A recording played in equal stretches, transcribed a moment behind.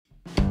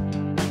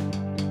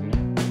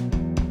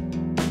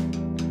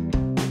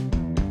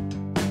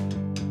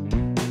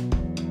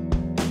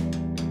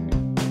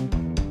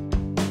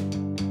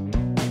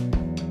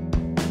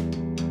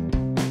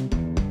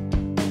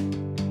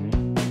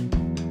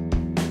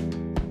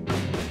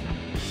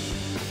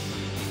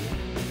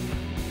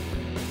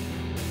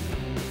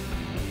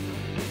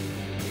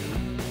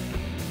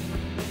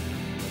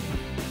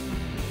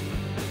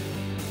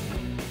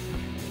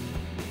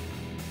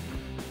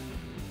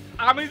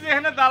আমি যে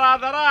এখানে দাঁড়া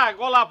দাঁড়া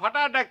গলা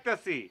ফাটা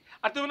ডাকতেছি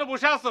আর তুমি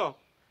বসে আছো।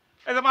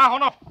 এই যে মা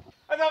হনো,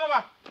 এই যে মা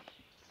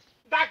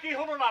ডাকি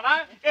হনো না না,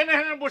 এনে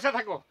এনে বসে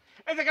থাকো।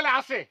 এই যে গেলে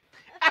আসে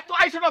এত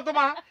আইসো না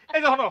তোমা।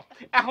 এই যে হনো,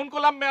 এখন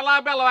করলাম মেলা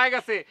বেলা হয়ে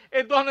গেছে,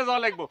 এই দোকানে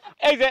যাওয়া লাগবো।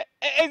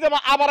 এই যে মা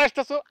আবার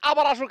আসতেছো,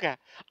 আবার আসো কে?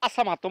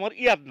 আচ্ছা মা তোমার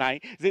ইয়াদ নাই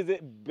যে যে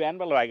ব্যান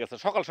বেলা হয়ে গেছে,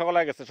 সকাল সকাল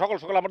হয়ে গেছে, সকাল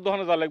সকাল আমার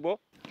দোকানে যাওয়া লাগবো।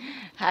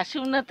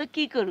 হাসুম না তো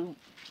কি করু?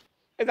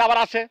 এই যে আবার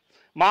আসে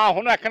মা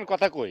হনো একখান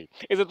কথা কই।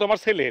 এই যে তোমার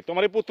ছেলে,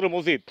 তোমার এই পুত্র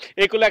মজিদ,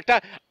 এইগুলো একটা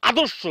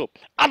আদর্শ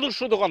আদর্শ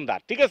দোকানদার,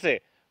 ঠিক আছে?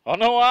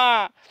 হনোয়া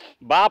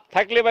বাপ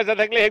থাকলে বেঁচে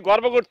থাকলে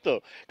গর্ব করতো,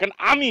 কারণ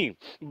আমি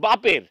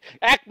বাপের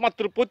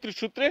একমাত্র পৈতৃক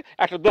সূত্রে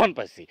একটা দোকান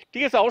পাইছি,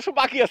 ঠিক আছে? অবশ্য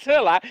বাকি আছে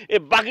এলা, এই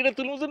বাকিটা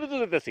তুলে ওজনে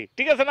তুলে দিতেছি,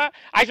 ঠিক আছে না?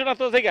 আইসো না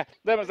তো জায়গা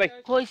যাই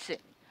হইছে,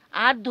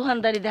 আর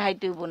দোকানদারি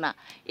দেখাইতে হইব না,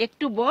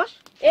 একটু বস।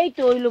 এই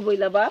তো হইলো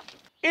বইলা বাপ।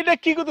 এটা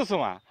কি করতেছো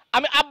মা?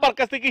 আমি আব্বার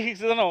কাছ থেকে কি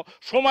শিখছি জানো?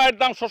 সময়ের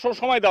দাম সব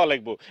সময় দেওয়া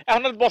লাগবো।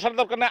 এখন আর বসার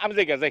দরকার নাই, আমি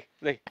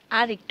যাই।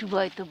 আর একটু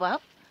বয় তো বাপ,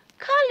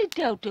 খালি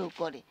টেউ টেউ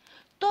করে।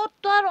 তোর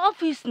তো আর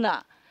অফিস না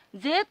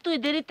যে তুই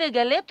দেরিতে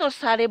গেলে তোর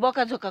স্যারে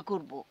বকাঝকা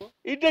করবো।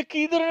 এটা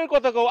কি ধরনের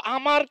কথা কও?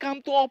 আমার কাম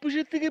তো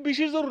অফিসের থেকে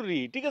বেশি জরুরি,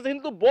 ঠিক আছে?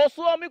 কিন্তু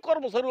বসও আমি,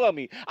 কর্মচারীও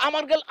আমি,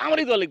 আমার গাল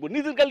আমারই দেওয়া লাগবো।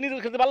 নিজের গাল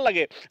নিজের খেতে ভালো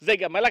লাগে।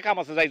 জায়গা মেলা কাম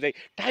আছে, যাই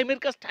টাইমের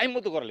কাজ টাইম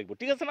মতো করা লাগবো,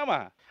 ঠিক আছে না মা?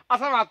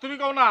 আচ্ছা মা তুমি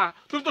কও না,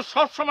 তুমি তো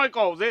সব সময়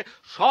কও যে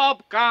সব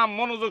কাম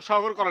মনোযোগ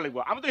সহকারে করা লাগবো,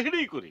 আমি তো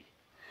হেডেই করি।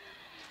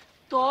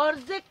 তোর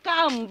যে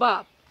কাম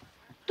বাপ,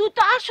 তুই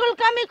তো আসল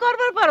কামই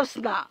করবার পারস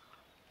না।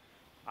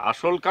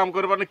 আসল কাম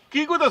করবা না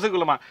কি করতেছো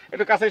এগুলো মা?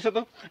 একটু কাছে এসো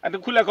তো, একটু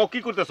খুলে কও কি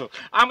করতেছো?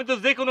 আমি তো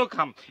যে কোনো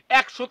কাম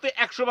 100তে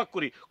 100 ভাগ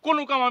করি,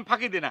 কোনো কাম আমি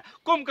ফাঁকি দিই না,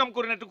 কম কাম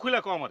করি না। একটু খুলে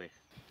কও আমারে।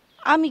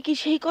 আমি কি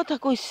সেই কথা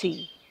কইছি?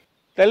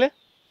 তাহলে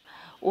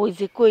ওই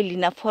যে কইলি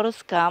না ফরজ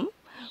কাম,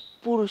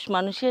 পুরুষ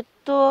মানুষের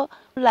তো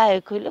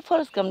লায়ক হইলে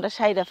ফরজ কামটা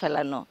সাইরা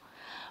ফেলানো,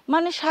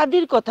 মানে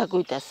শাদির কথা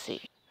কইতাছি।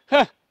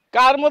 হ্যাঁ,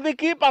 কার মধ্যে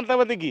কি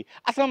পান্তাবাতে ঘি?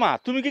 আচ্ছা মা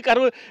তুমি কি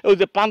কারো ওই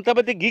যে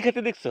পান্তাবাতে ঘি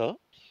খেতে দেখছো?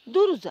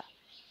 দুরুজা,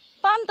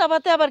 পান্তা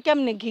ভাতে আবার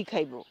কেমনে ঘি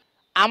খাইব?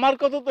 আমার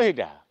কথা তো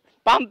এটা,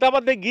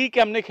 পান্তাবাতে ঘি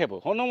কেমনে খেবো?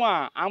 হনো মা,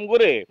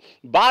 আমগরে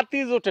বাতি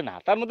জোটে না,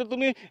 তার মধ্যে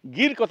তুমি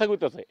ঘির কথা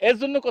কইতেছো, এর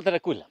জন্য কথাটা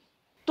কইলাম।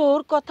 তোর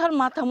কথার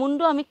মাথা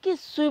মুন্ডু আমি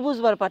কিছুই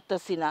বুঝবার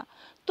পারতাছি না।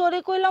 তোরে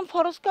কইলাম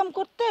ফরজ কাম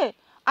করতে,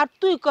 আর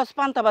তুই কস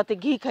পান্তা ভাতে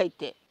ঘি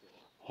খাইতে।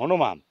 হনো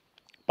মা,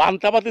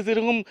 পান্তাবাতে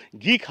যেরকম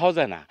ঘি খাওয়া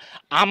যায় না,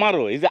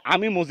 আমারও এই যে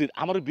আমি মজিদ,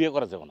 আমারও বিয়ে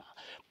করা যাবে না।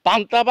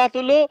 পান্তাবাত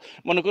হলো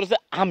মনে করেছে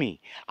আমি,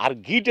 আর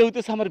ঘিটা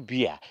হইতেছে আমার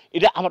বিয়া,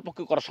 এটা আমার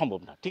পক্ষে করা সম্ভব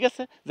না, ঠিক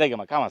আছে? জায়গা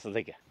মা, কাম আছে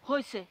জায়গা।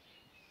 হইছে,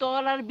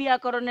 তোর আর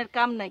বিয়াকরণের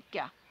কাম নাই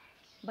ক্যা।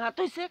 ভাত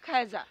হইছে,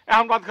 খায় যা।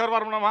 এখন ভাত খাওয়ার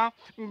পারবো না মা,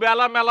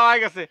 বেলা মেলা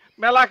হয়ে গেছে,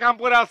 মেলা কাম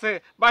করে আছে,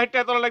 বাহিরটা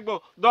তোলা লাগবো,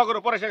 দোয়া করো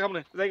পরে সে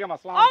খামনে জায়গা মা।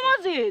 ও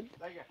মজিদ,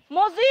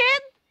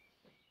 মজিদ,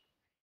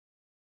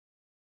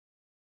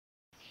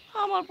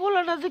 আমার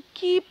পোলাটা যে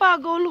কি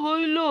পাগল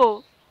হইল।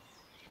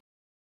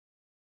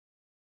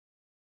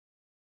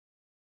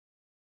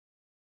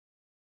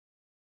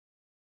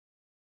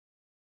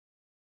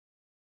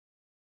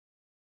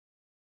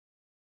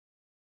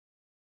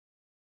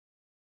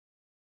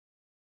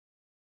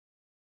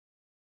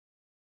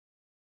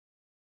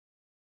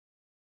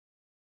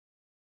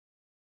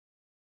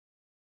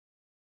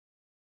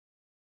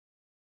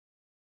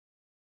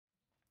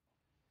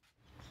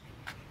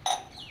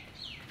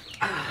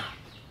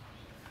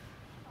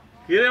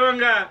 কিরে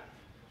বাঙ্গা,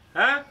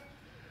 হ্যাঁ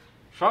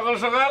সকাল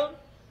সকাল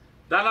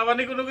দানা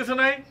পানি কোনো কিছু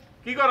নাই,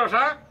 কি করো?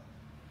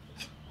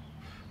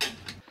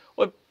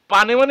 ওই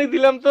পানি মানি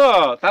দিলাম তো,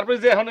 তারপরে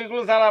যে এখন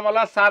এগুলো জ্বালা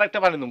মালা সার একটা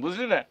পানি দিম,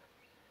 বুঝলি না?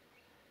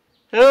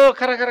 ও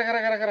খারা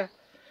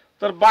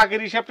তোর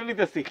বাঘের হিসাবটা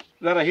নিতেছি,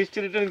 যারা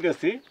হিস্ট্রিটা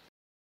নিতেছি।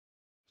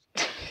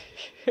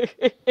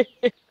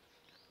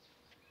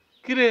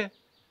 কিরে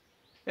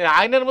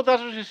আইনের মতো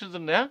আসো শেষের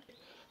জন্য? হ্যাঁ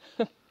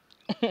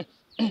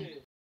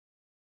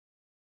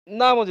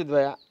না মজিদ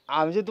ভাই,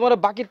 আমি যে তোমার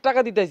বাকির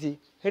টাকা দিতেছি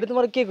সেটা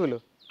তোমার কে কইলো?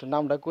 তোর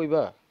নামটা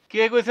কইবা?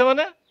 কে কইছে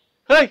মানে?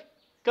 হেই,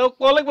 কেউ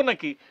ক লাগবো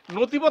নাকি?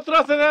 নথিপত্র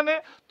আছে এখানে,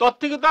 তোর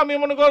থেকে তো আমি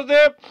মনে কর যে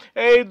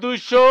এই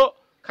 200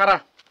 খারা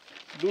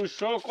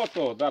 200 কত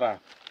দাঁড়া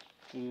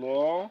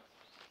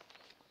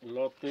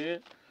লতে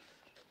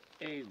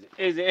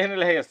এই যে এখানে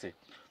লেখা আছে,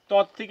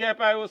 তোর থেকে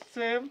পাই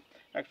হচ্ছে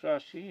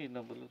 180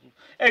 90,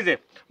 এই যে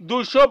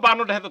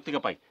 252 টাকা তোর থেকে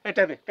পাই।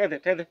 এটা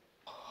দে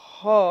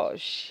হ,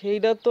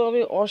 সেইটা তো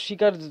আমি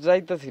অস্বীকার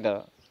যাইতাছি না,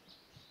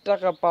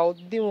 টাকা পাও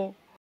দিমু।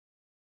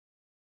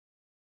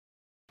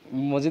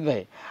 মজিদ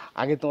ভাই,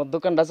 আগে তোমার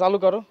দোকানটা চালু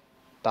করো,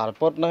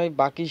 তারপর না হয়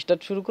বাকি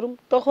স্টার্ট শুরু করুম,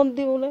 তখন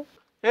দিমু না।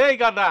 এই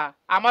গাদা,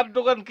 আমার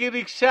দোকান কি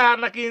রিক্সা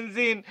নাকি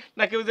ইঞ্জিন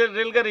নাকি ওই যে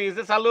রেলগাড়ি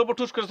যে চালু হবো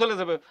ঠুস করে চলে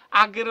যাবে?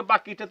 আগের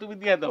বাকিটা তুমি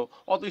দিয়ে দাও,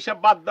 অত হিসাব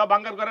বাদ দাও,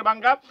 বাঙ্গার ঘরে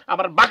বাঙ্গা,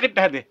 আমার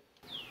বাকিটা দে।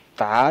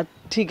 তা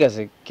ঠিক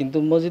আছে, কিন্তু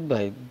মজিদ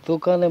ভাই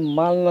দোকানে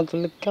মাল না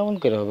তুললে কেমন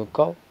করে হবে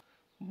কও?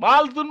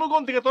 মাল তুলবো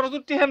কোন থেকে? তোরা তো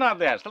টেহা না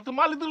দেয়, তাহলে তো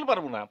মালই তুলতে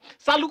পারবো না,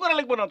 চালু করা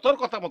লাগবো না। তোর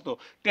কথা মতো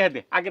টেহা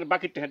দে, আগের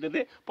বাকির টেহা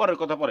দে, পরের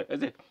কথা পরে। এই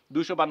যে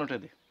 252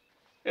 দে।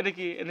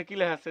 এটা কি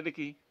লেখা আছে? এটা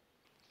কি?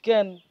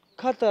 কেন?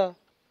 খাতা?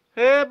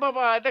 হে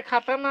বাবা, এটা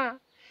খাতা না,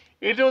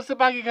 এটা হচ্ছে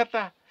বাকি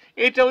খাতা।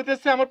 এটা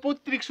হইতেছে আমার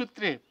পৈতৃক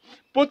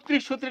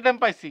সূত্রে আমি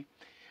পাইছি।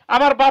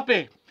 আমার বাপে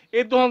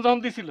এই দোকান যখন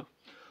দিছিল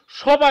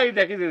সবাই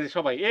দেখে যে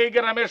সবাই এই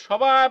গ্রামের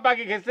সবাই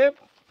বাকি খেয়েছে,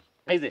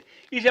 এই যে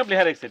হিসাব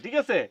লেখা রাখছে, ঠিক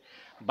আছে?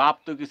 বাপ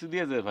তো কিছু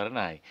দিয়ে যেতে পারে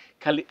নাই,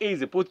 খালি এই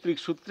যে পৈতৃক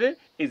সূত্রে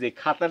এই যে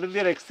খাতাটা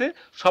দিয়ে রাখছে,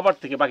 সবার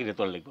থেকে বাকিটা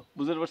তোর লিখবো।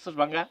 বুঝতে পারছিস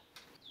ভাঙ্গা?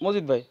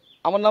 মজিদ ভাই,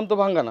 আমার নাম তো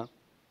ভাঙ্গা না,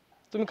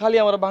 তুমি খালি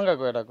আমার ভাঙ্গা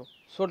করে ডাকো।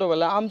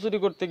 ছোটবেলায় আম চুরি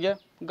করতে গিয়া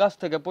গাছ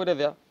থেকে পড়ে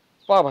দেয়া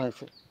পা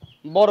ভাঙছে,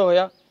 বড়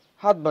হইয়া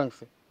হাত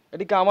ভাঙছে,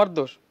 এটা কি আমার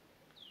দোষ?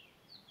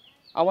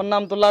 আমার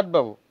নাম তো লাট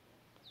বাবু,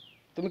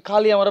 তুমি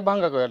খালি আমার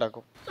ভাঙ্গা করে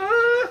ডাকো।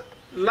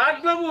 লাট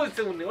বাবু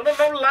হচ্ছে উনি, ওনার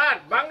নাম লাট,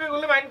 ভাঙ্গা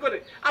গুলো মাইন্ড করে।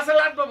 আচ্ছা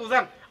লাট বাবু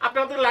যান,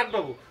 আপনার তো লাট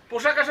বাবু,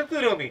 পোশাক আশাক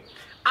তৈরি হমি।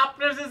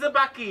 আপনার যে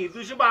বাকি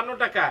 252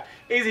 টাকা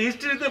এই যে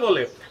হিস্ট্রিতে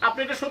বলে, আপনি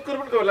এটা শোধ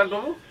করবেন কবে লাট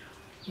বাবু?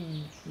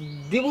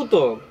 দিব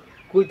তো,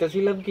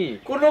 কইতাছিলাম কি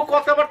কোনো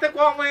কথাবার্তা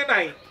কম হয়ে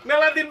নাই,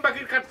 মেলা দিন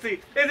বাকি খাচ্ছি,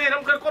 এই যে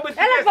এরকম করে কবে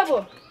বাবু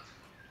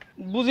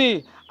বুঝি,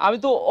 আমি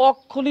তো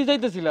অক্ষণই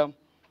যাইতেছিলাম।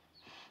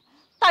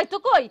 তাই তো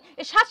কই,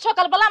 এই সাত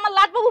সকালবেলা আমার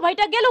লাটবাবু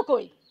ভাইটা গেল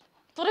কই?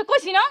 তোরে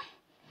কইছি না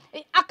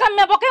এই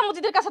আকাম্যা বকেয়া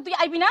মজিদের কাছে তুই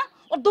আইবি না,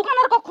 ওর দোকান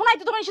আর কখন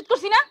আইতে তোকে নিষেধ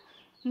করছি না?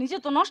 নিজে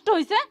তো নষ্ট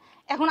হইছে,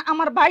 এখন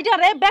আমার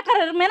ভাইটারে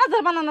বেকারের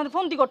ম্যানেজার বানানোর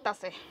ফোনটি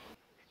করতেছে।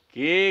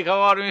 কি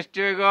খবর মিষ্টি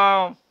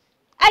বেগম?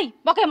 এই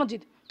বকেয়া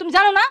মজিদ, তুমি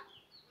জানো না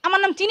আমার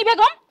নাম চিনি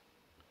বেগম?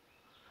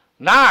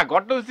 না,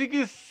 ঘটনা হচ্ছে কি,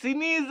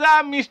 চিনি যা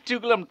মিষ্টি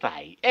গুলাম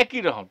তাই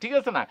একই রকম, ঠিক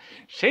আছে না?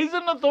 সেই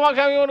জন্য তোমাকে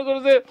আমি মনে করি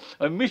যে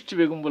মিষ্টি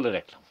বেগম বলে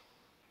রাখলাম।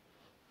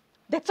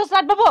 দেখছো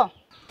লাটবাবু,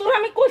 তোর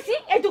আমি কইছি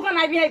এই দোকান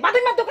আইবি না,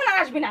 বাদামের দোকান আর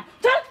আসবি না।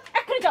 চল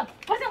এক্ষুনি চল,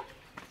 চল।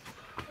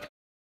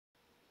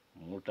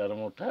 মোটার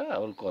মোটা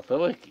ওর কথা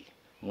বই কি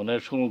মনে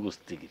হয়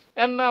সমুগুস্তিকি।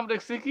 এর নাম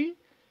রেখছে কি,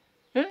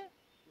 হ্যাঁ,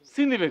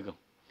 চিনি বেগম।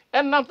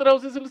 এর নাম তোরা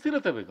উচিত ছিল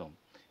সিরতা বেগম।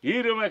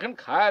 এইরকম এখন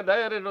খায়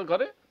দায় আর এর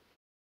ঘরে।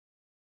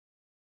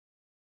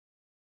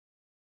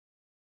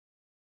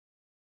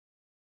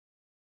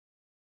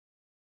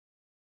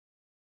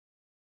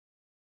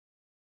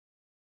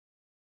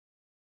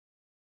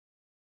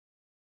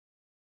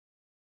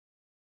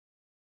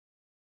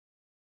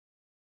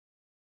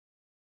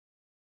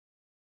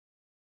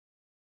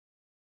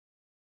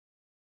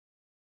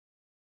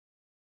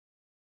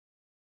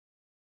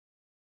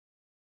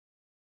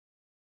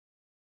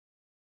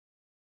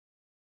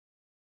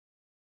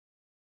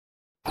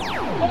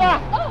 ওমা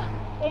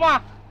ওমা,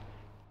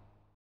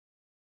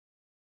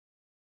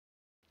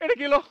 এটা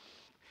কি হলো?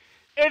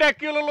 এটা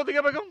কি হলো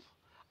লতিকা বেগম?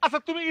 আচ্ছা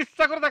তুমি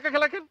ইচ্ছা করে দেখা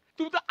খেলা কেন?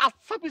 তুমি তো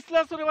আচ্ছা পিছলে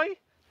আছো রে ভাই।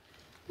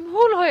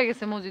 ভুল হয়ে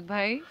গেছে মজিদ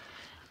ভাই,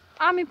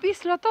 আমি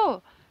পিছলা তো,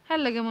 হ্যাঁ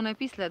লাগে মনে হয়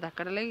পিছলা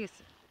ধাক্কাটা লেগে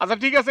গেছে। আচ্ছা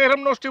ঠিক আছে,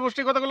 এরকম নষ্টি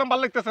বষ্টি কথা বললাম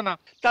ভালো লাগতেছে না।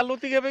 তার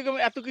লতিকা বেগম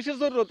এত কিসের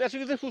জরুরত, এত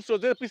কিছু খুচরো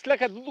যে পিছলা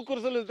খায় দুদু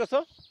করে চলে যেতেছ?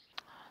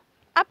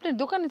 আপনার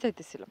দোকানে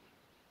চাইতেছিলাম।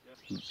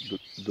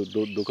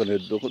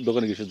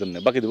 দোকানে কিসের জন্য?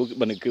 বাকি দেবো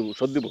মানে কেউ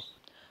শোধ দিব?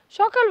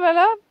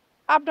 সকালবেলা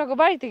আপনাকে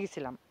বাড়িতে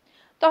গেছিলাম,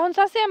 তখন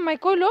চাষি আম্মাই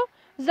কইলো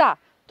যা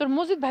তোর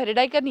মজিদ ভাইরে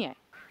ডাইকা নিয়ে আয়।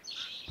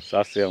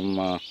 চাচি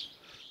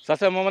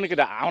আম্মা মানে কি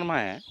আমার মা?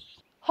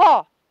 হ,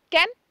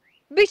 কেন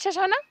বিশ্বাস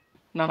হয় না?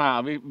 না না,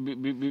 আমি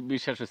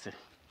বিশ্বাস হয়েছে।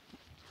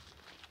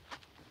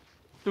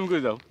 তুমি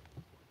কই যাও?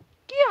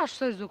 কি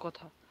আশ্চর্য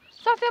কথা,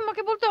 চাষি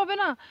আম্মাকে বলতে হবে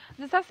না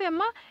যে চাষি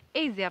আম্মা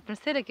এই যে আপনার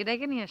ছেলেকে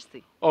ডাইকা নিয়ে আসছি?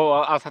 ও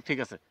আচ্ছা ঠিক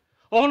আছে।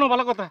 ও না,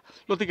 ভালো কথা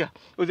লতিকা,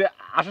 ওই যে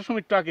আসার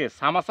সময় একটু আগে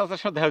সামা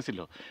চাচার সাথে দেখা হয়েছিল,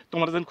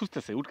 তোমার যেন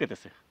খুঁজতেছে,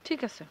 উঠকেতেছে। ঠিক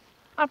আছে,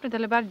 আপনি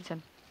তাহলে বাড়ি যান,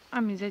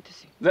 আমি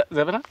যাইতেছি।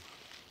 যাবে না?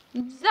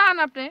 যান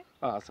আপনি।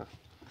 আচ্ছা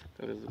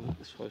তাহলে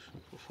 16।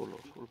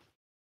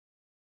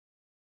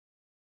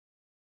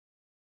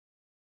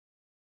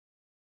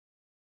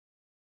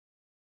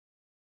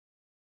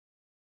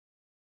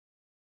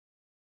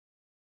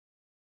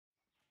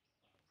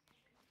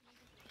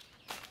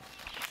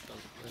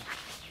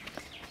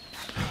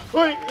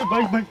 ওই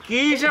ভাই ভাই, কি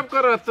হিসাব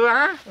করো তো?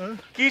 হ্যাঁ,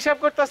 কি হিসাব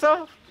করতেছ?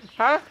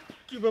 হ্যাঁ,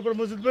 কি ব্যাপার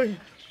মজিদ ভাই,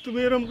 তুমি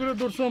এরকম করে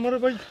ধরছো আমার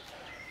ভাই?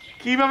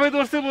 কিভাবে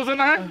ধরছে বোঝো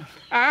না?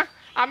 হ্যাঁ,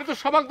 আমি তো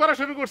সবাক ধরা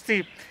শুরু করছি।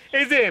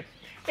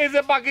 এই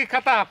যে বাকি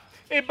খাতা,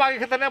 এই বাকি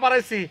খাতা নিয়ে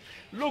বাড়াইছি,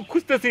 লোক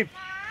খুঁজতেছি,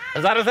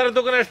 যারা যারা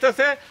দোকানে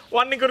আসতেছে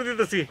ওয়ার্নিং করে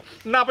দিতেছি,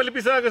 না পেলে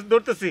পিছনে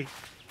ধরতেছি।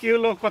 কি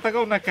হলো, কথা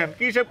কও না কেন?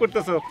 কি হিসাব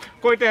করতেছো?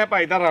 কয়টা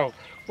পাই? দাঁড়াও,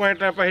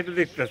 কয়টা পাই এটা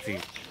দেখতেছি।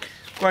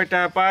 কয়টা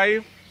পাই?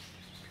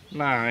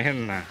 না হেন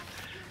না,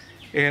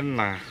 এর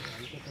না।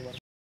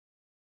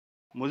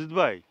 মজিদ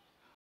ভাই,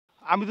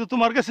 আমি তো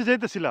তোমার কাছে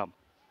যাইতেছিলাম।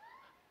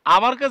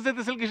 আমার কাছে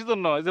যেতেছিল কিসের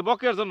জন্য? এই যে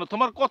বকেয়ার জন্য।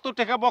 তোমার কত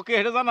টাকা বকে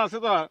এটা জানা আছে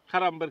তো?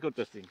 খারাপ বের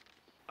করতেছি।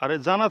 আরে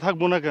জানা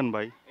থাকবো না কেন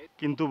ভাই,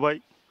 কিন্তু ভাই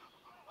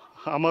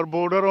আমার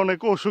বউটার অনেক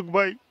অসুখ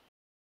ভাই,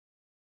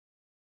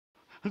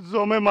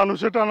 জমে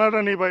মানুষে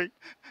টানাটানি ভাই,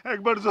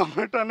 একবার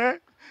জমে টানে,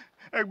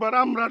 একবার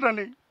আমরা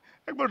টানি,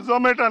 একবার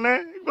জমে টানে,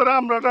 একবার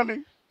আমরা টানি।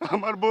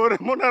 আমার বউরে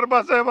মনে আর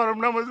বাঁচায় পারব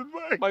না মজিদ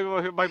ভাই। ভাই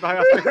ভাই ভাই ভাই,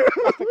 আস্তে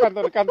আস্তে,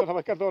 কান্দো না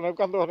ভাই,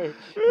 কান্দো না ভাই,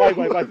 ভাই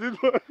ভাই ভাই,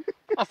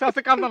 আস্তে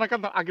আস্তে কান্দা না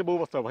কান্দা, আগে বউ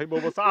বাঁচাও ভাই, বউ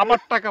বাঁচাও, আমার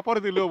টাকা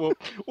পরে দিলেও বউ।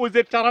 ওই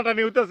যে চারাটা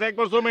নিয়ে হইতেছে,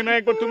 একবার জমে না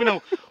একবার তুমি নাও,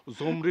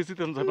 জম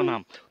রিজিতেন যাবে না,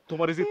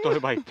 তোমার জিততে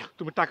হয় ভাই,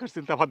 তুমি টাকার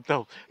চিন্তা বাদ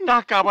দাও,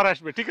 টাকা আবার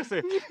আসবে, ঠিক আছে?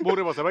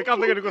 বউরে বাঁচা ভাই,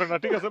 কান্দাকাটি করে না,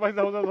 ঠিক আছে ভাই,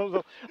 যাও যাও যাও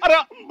যাও। আরে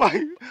ভাই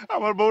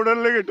আমার বউটার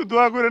লেগে একটু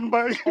দোয়া করেন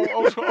ভাই।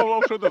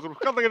 অবশ্যই দেখো,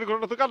 কান্দাকাটি করো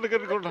না তো,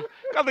 কান্দাকাটি করো না,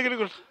 কান্দাকাটি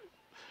করো না।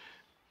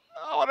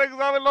 অনেক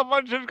ঝামেলা,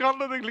 মানুষের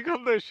কান্দা দেখলি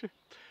কান্দা এসে,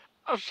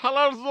 আর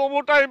শালার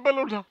জমও টাইম পেল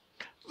না,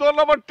 যখন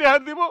আবার টেহা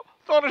দিব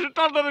তখন এসে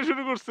টান্ডানো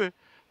শুরু করছে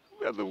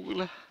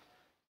বেদমগুলা।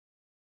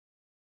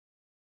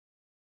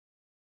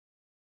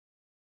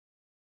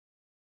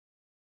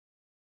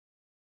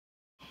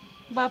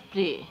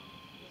 বাপরে,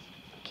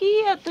 কি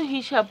এত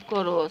হিসাব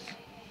করস?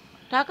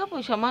 টাকা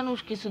পয়সা মানুষ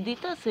কিছু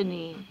দিতাছে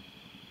নি?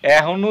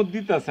 এখনো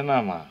দিতেছে না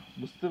মা,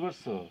 বুঝতে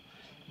পারছো?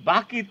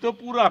 বাকি তো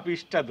পুরা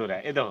পৃষ্ঠা ধরে,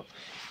 এ দেখো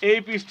এই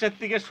পৃষ্ঠার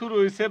থেকে শুরু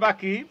হয়েছে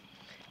বাকি,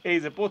 এই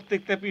যে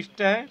প্রত্যেকটা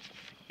পৃষ্ঠায়,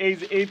 এই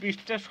যে এই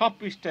পৃষ্ঠা, সব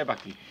পৃষ্ঠায়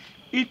বাকি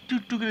একটু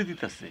একটু করে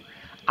দিতেছে।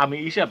 আমি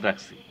হিসাব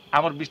রাখছি,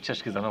 আমার বিশ্বাস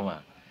কি জানো মা,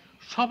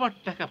 সবার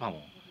টাকা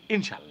পাবো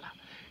ইনশাল্লাহ।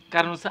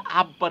 কারণ হচ্ছে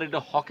আব্বার এটা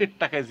হকের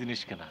টাকায়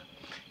জিনিস কেনা,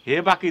 হে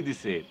বাকি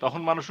দিছে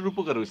তখন মানুষের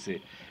উপকার হয়েছে,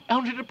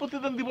 এখন সেটা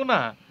প্রতিদান দিব না।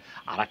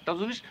 আর একটা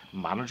জিনিস,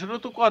 মানুষেরও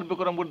তো করবে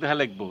করাম করে দেখা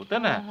লাগবো,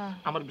 তাই না?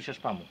 আমার বিশ্বাস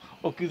পাবো।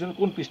 ও কি যেন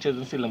কোন পৃষ্ঠায়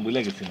যেন ছিলাম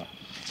বুঝলে গেছি না।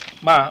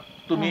 মা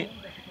তুমি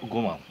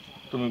ঘুমাও,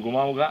 তুমি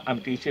ঘুমাও গা, আমি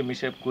তো হিসেব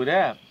মিসেব করে,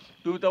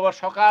 তুই তো আবার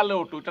সকালে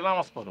ওঠো, ওইটা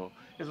নামাজ পড়ো,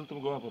 এজন্য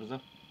তুমি ঘুমা পড়ো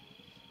যাও।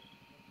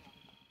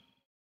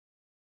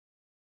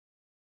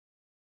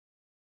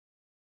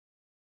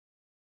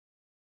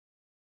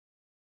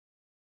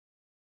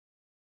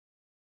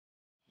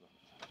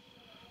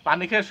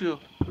 পানি খেয়ে শুও,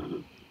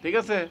 ঠিক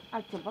আছে?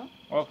 আচ্ছা বা,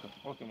 ওকে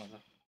ওকে মা,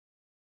 যাও।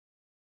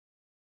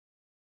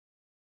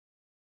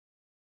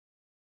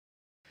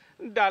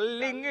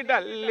 ডার্লিং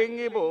ডার্লিং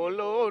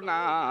বলো না,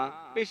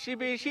 বেশি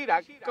বেশি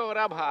রাগ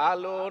করা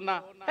ভালো না।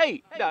 এই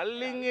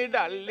ডার্লিং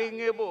ডার্লিং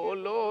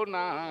বলো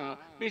না,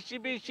 বেশি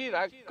বেশি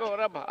রাগ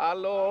করা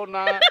ভালো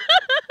না।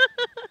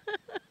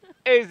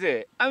 এই যে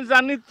আমি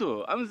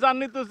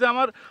জানি তো যে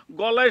আমার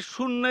গলায়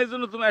সুর নাই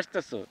জন্য তুমি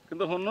আসতেছো,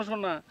 কিন্তু হন্য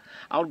শোনা,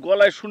 আমার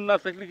গলায় সুর না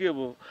থাকলে কি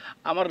হবো,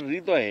 আমার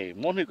হৃদয়ে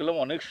মনে করলাম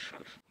অনেক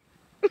সুর।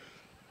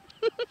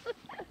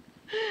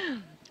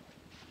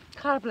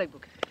 খারাপ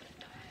লাগবে,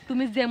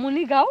 তুমি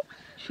যেমনই গাও,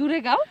 সুরে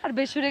গাও আর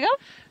বেসুরে গাও,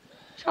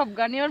 সব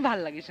গানই আমার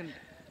ভালো লাগে শুনতে।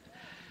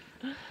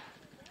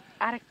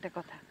 আরেকটা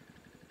কথা,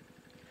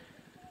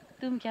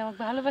 তুমি কি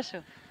আমাকে ভালোবাসো?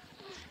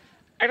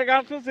 একটা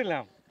গান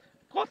শুনছিলাম,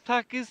 কথা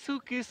কিছু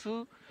কিছু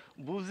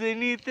বুঝে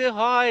নিতে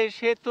হয়,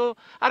 সে তো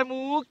আর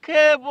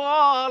মুখে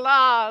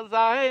বলা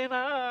যায়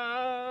না,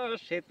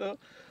 সে তো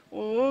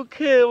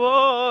মুখে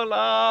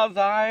বলা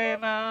যায়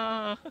না।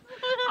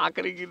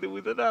 আকারে কিন্তু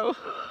বুঝতে দাও।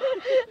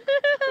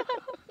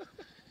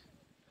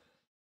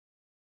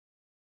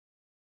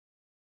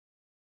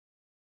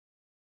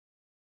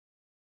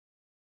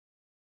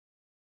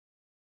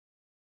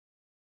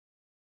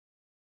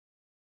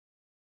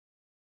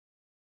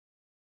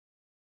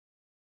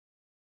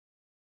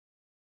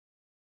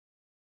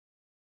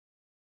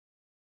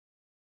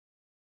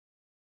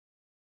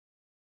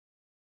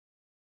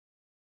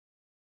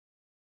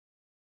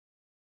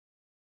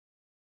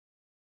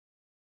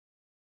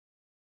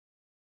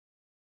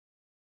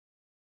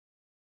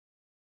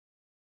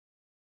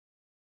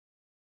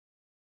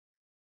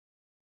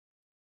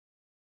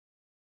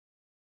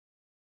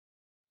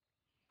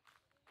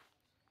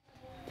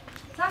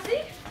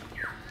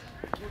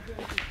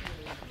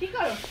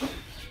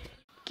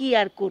 কি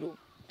আর করু,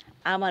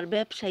 আমার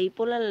ব্যবসায়ী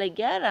পোলার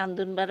লাগিয়া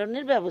রান্ধন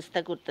বাড়নের ব্যবস্থা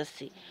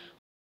করতেছি।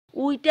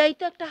 ওইটাই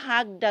তো একটা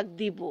হাক ডাক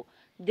দিব,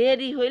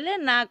 দেরি হইলে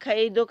না খাই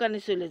এই দোকানে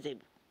চলে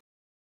যাইব।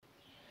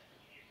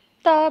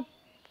 তা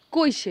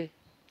কইছে,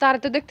 তার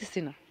তো দেখতেছি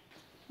না।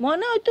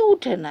 মনে হয়তো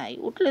উঠে নাই,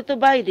 উঠলে তো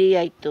বাইরেই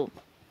আইতো।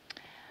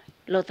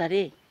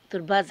 লতারে,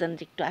 তোর বাজান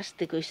একটু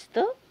আসতে কইস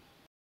তো।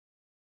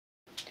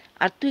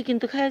 আর তুই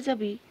কিন্তু খাইয়া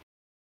যাবি।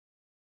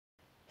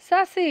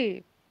 সাসি,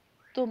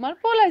 তোমার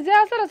পোলায় যে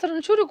আচার আচরণ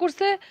শুরু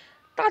করছে,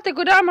 তাতে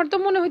করে আমার তো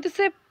মনে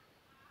হইতেছে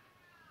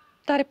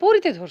তারে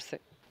পরিতে ধরছে।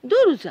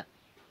 দূর যা,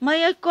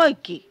 মাইয়া কয়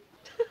কি?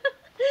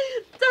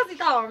 চাচি,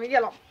 তাও আমি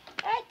গেলাম।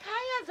 এই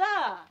খাইয়া যা।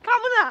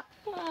 খাবো না।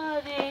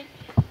 আরে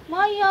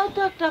মাইয়াও তো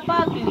একটা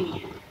পাগলি।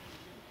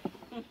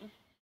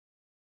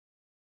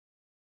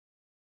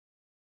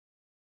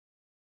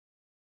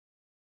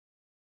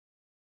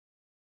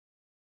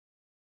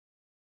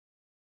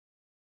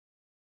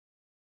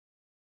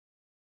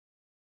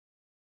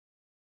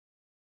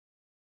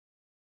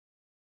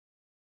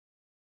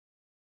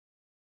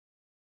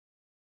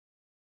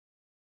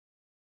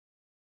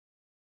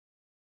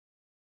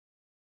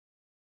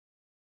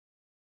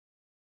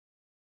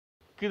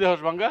 কি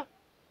দেহস বাঙ্গা?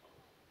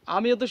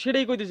 আমিও তো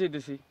সেটাই কইতে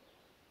চাইতেছি।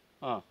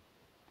 হ্যাঁ,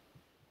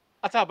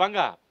 আচ্ছা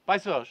বাঙ্গা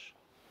পাইছস?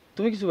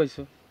 তুমি কিছু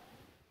পাইছো?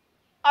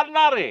 আর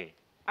না রে,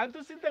 আমি তো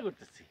চিন্তা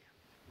করতেছি।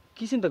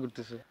 কি চিন্তা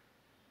করতেছো?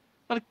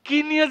 মানে কি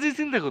নিয়ে যে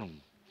চিন্তা করুন,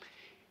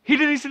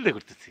 হিডে নিয়ে চিন্তা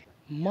করতেছি।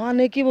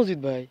 মানে কি মজিদ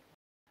ভাই?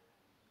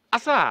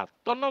 আচ্ছা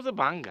তোর নাম যে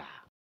বাঙ্গা,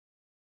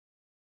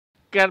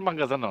 কেন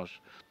বাঙ্গা জানস?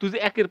 তুই যে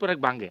একের পর এক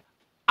ভাঙে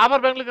আবার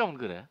ভাঙলে কেমন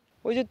করে?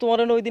 ওই যে তোমার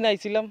ওই দিন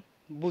আইছিলাম,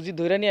 বুঝি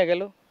ধইরা নিয়ে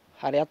গেল,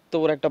 আর এত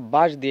বড় একটা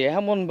বাঁশ দিয়ে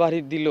এমন বাড়ি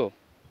দিল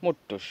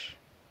মোট্টুস।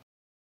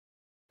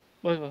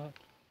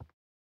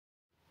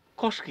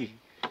 কস কি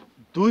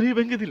দড়ি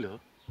ভেঙে দিল?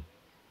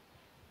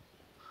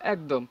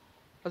 একদম।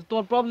 আচ্ছা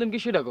তোমার প্রবলেম কি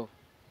সেটা কো?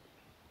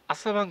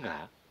 আচ্ছা ভাঙ্গা,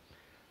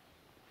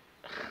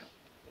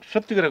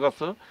 সত্যি করে কত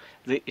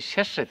যে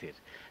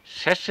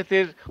শেষ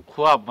রাতের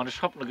খোয়াব মানে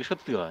স্বপ্ন কি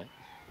সত্যি হয়?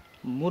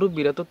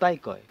 মুরব্বীরা তো তাই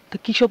কয়। তো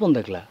কি স্বপ্ন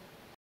দেখলা?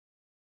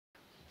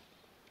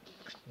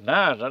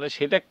 না মানে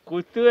সেটা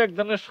কইতেও এক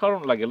ধরনের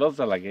শরম লাগে,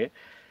 লজ্জা লাগে,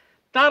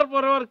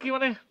 তারপরে আর কি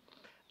মানে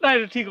না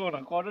এটা ঠিক হবে না,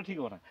 কটা ঠিক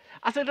হবে না।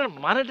 আচ্ছা এটার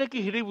মানেটা কি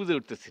হেরেই বুঝে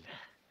উঠতেছি না।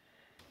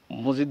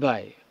 মজিদ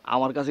ভাই,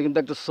 আমার কাছে কিন্তু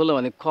একটা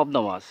সোলেমানি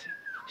খবনামা আছে,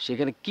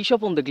 সেখানে কি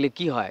স্বপ্ন দেখলে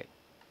কি হয়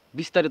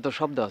বিস্তারিত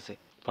শব্দ আছে।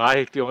 ভাই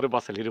তুই আমার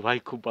বাঁচালি রে ভাই,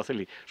 খুব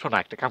বাঁচালি। শোনা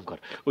একটা কাম কর,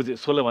 ওই যে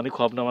সোলেমানি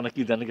খবনা মানে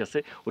কি জানি গেছে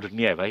ওটা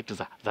নিয়ে আয় ভাই, একটু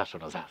যা যা,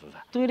 শোনা যা যা।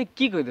 তুমি এটা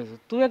কি কইতেছো?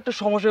 তুমি একটা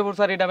সমস্যায়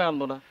পড়ছো আর এটা আমি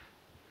আনবো না,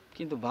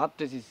 কিন্তু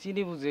ভাবতেছি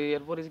চিনি বুঝে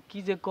এরপরে কি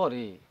যে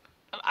করে।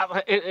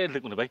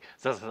 দেখুন ভাই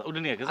যা যা ওটা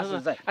নিয়ে গেছে, আচ্ছা,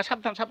 যাই। আর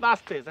সাবধান সাবধান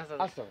আসতে যা যা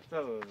আচ্ছা। যা,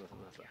 যা, যা,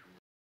 যা, যা।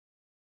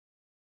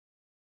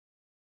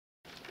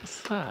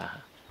 আচ্ছা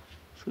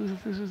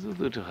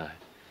দুটো হয়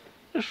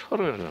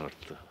সরবের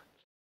অর্থ।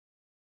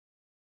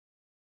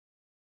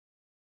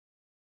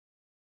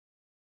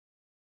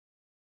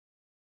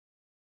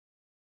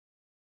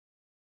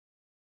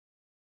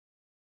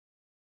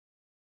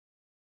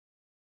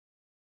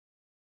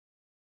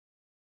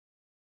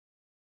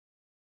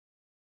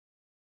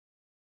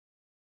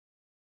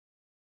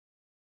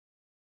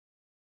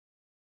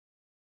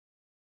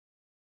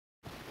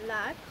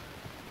 লাট,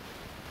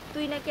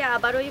 তুই নাকি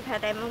আবার ওই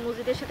ভেদাইমা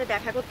মসজিদের সাথে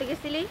দেখা করতে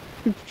গেছিলি?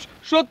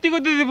 সত্যি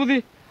কইতেছি বুঝি,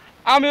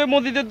 আমি ওই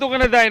মসজিদের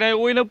দোকানে যাই নাই,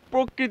 ওই না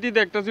প্রকৃতি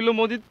দেখটা ছিল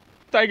মসজিদ,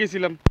 তাই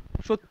গেছিলাম।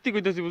 সত্যি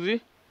কইতেছি বুঝি।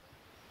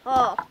 ও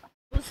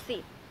বুঝছি,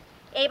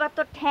 এইবার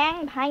তো ঠ্যাং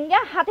ভাঙ্গা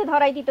হাতে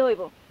ধরাই দিতে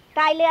হইব,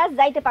 তাইলে আজ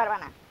যাইতে পারবা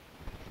না।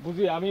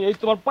 বুঝি আমি এই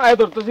তোমার পায়ে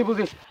ধরতেছি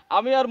বুঝি,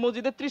 আমি আর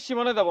মসজিদের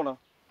ত্রিসীমানায় যাব না।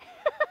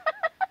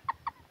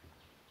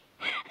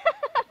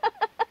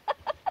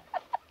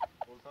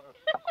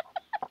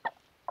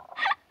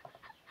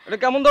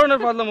 এটা কেমন ধরনের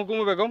ফাজলামো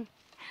কুমু বেগম?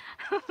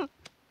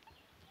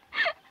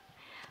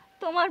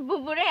 তোমার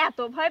বুবুরে এত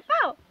ভয়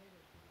পাও,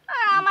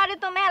 আর আমারে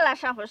তো মেলা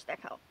সাহস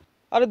দেখাও।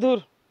 আরে ধুর,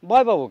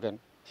 ভয় পাবো কেন?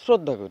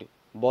 শ্রদ্ধা করি,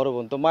 বড়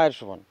বোন তো মায়ের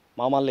সমান,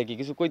 মা মারলে কি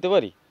কিছু কইতে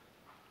পারি?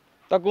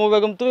 তা কুমু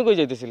বেগম তুমি কই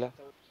যাইতেছিলা?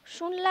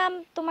 শুনলাম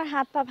তোমার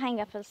হাত পা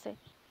ভাঙ্গা ফেলছে,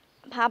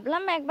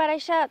 ভাবলাম একবার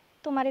আইসা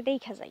তোমারে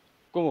দেখা যাই।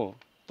 কুমু,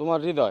 তোমার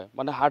হৃদয়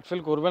মানে হার্ট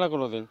ফেল করবে না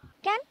কোনোদিন?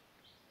 কেন,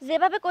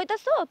 যেভাবে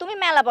কইতাছো তুমি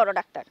মেলা বড়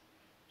ডাক্তার,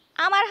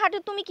 আমার হাটে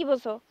তুমি কি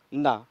বোঝো?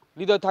 না,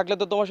 হৃদয় থাকলে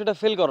তো তোমার সেটা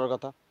ফেল করার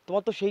কথা,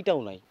 তোমার তো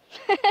সেইটাও নাই।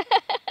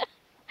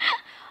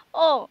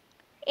 ও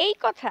এই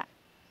কথা।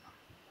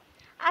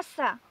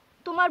 আচ্ছা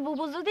তোমার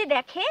বুবু যদি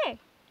দেখে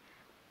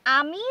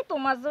আমি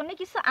তোমার জন্য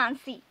কিছু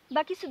আনছি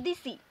বা কিছু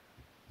দিছি,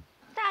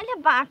 তাহলে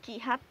বাকি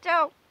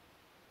হাতটাও।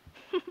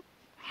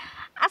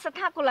 আচ্ছা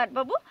থাকো লাট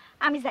বাবু,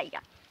 আমি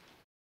যাইগা।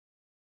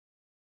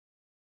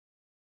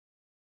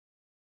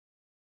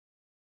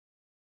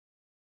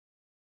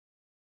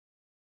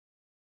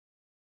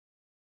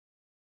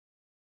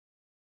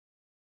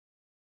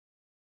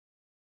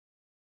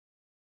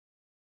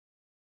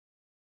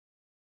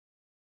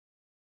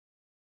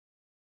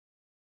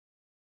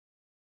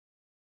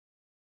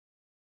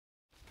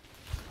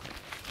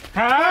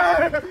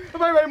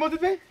 ভাই ভাই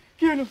মজিদ ভাই,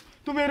 কি হলো?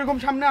 তুমি এরকম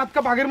সামনে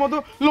আটকা বাঘের মতো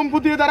লম্পু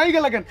দিয়ে দাঁড়াই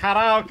গেলা কেন?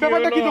 খারাপ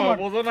ব্যাপারটা কি তোমার?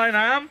 বোঝো নাই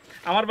না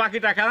আমার বাকি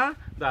টাকা?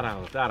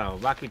 দাঁড়াও দাঁড়াও,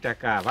 বাকি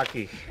টাকা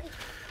বাকি।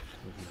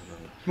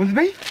 মজিদ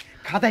ভাই,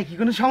 খাতায় কি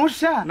কোনো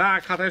সমস্যা? না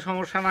খাতায়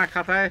সমস্যা না,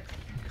 খাতায়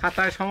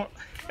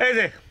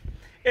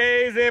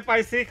এই যে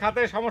পাইছি,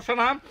 খাতায় সমস্যা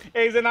না,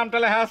 এই যে নামটা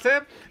লেখা আছে।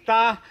 তা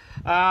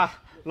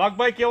লক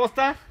ভাই কি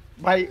অবস্থা?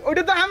 ভাই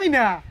ওটা তো আমি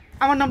না,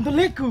 আমার নাম তো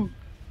লেকু।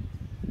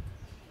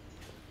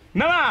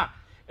 না না,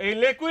 এই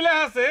লেকুই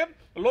লেখা আছে,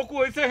 লোকু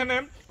হয়েছে এখানে,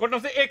 ঘটনা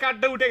হচ্ছে এই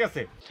কার্ডটা উঠে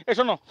গেছে। এই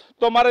শোনো,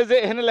 তোমার এই যে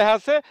এখানে লেখা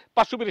আছে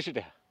 582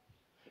 টাকা,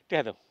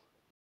 টাকা দাও।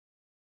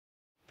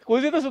 কই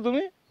যেতেছো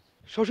তুমি?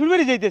 শ্বশুর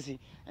বাড়ি যাইতেছি,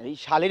 এই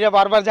শালিরা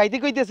বারবার যাইতে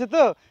কইতেছে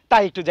তো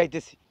তাই একটু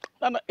যাইতেছি।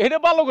 না না, এটা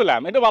ভালো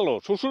গেলাম, এটা ভালো।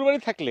 শ্বশুর বাড়ি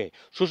থাকলে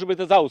শ্বশুর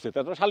বাড়িতে যাও উচিত,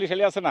 তারপর শালি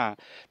শালি আছে না,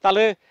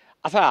 তাহলে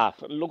আচ্ছা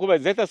লোকু ভাই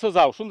যেতেছো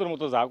যাও, সুন্দর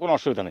মতো যাও, কোনো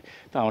অসুবিধা নেই।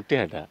 তা আমার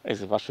টেহাটা এই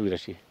যে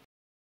 582।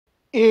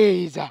 এই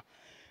যা,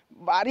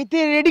 বাড়িতে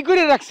রেডি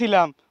করে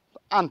রাখছিলাম,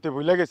 আনতে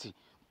ভুলে গেছি।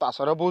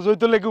 তাছাড়া বোঝোই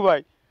তো লেকু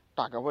ভাই,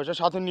 টাকা পয়সা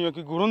সাথে নিয়ে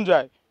কি ঘুরন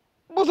যায়,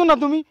 বোঝো না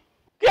তুমি?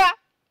 কে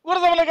করে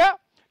যাবে লেখা?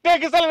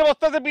 টেকে চালের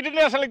বস্তা যে পিঠে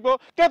নিয়ে আসা লিখবো,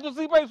 কে তো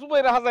সিপাই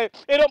সুপাই রাখা যায়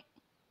এরকম।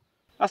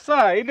 আচ্ছা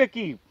এটা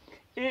কি,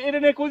 এটা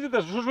নিয়ে কই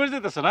যেতেছো? শ্বশুর বাড়ি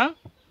যেতেছো না?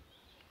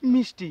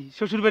 মিষ্টি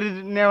শ্বশুর বাড়ি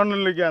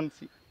নেওয়ানোর লেগে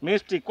আনছি।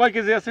 মিষ্টি কয়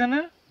কেজি আছে না?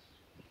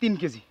 3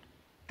 কেজি।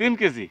 3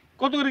 কেজি?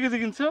 কত করে কেজি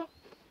কিনছো?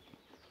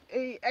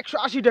 এই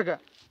 180 টাকা।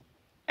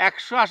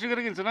 180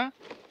 করে কিনছো না?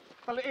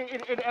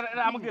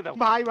 তাহলে আমাকে দিয়ে দাও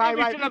ভাই ভাই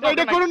ভাই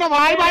এটা করো না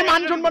ভাই ভাই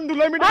মান সম্মান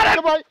দুলাই মিনিট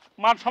ভাই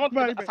মান সম্মান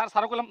ভাই, স্যার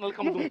স্যার কইলাম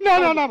কম দূর না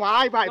না না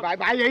ভাই ভাই ভাই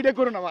ভাই এইটা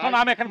করো না ভাই শোন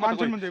আমি এখন মান মান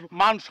সম্মান দেব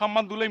মান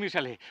সম্মান দুলাই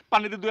মিশালে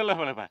পানিতে দুয়ালে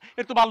ফেলে ভাই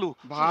এ তো বালু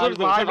ভাই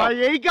ভাই ভাই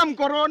এই কাম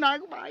করো না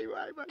ভাই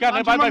ভাই ভাই কেন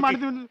ভাই ভাই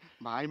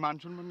ভাই মান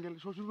সম্মান গেলে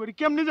শ্বশুর বাড়ি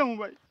কেমনে যাবো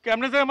ভাই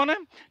কেমনে যায় মানে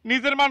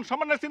নিজের মান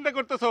সম্মানের চিন্তা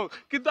করতেছো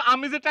কিন্তু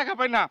আমি যে টাকা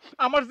পাই না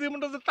আমার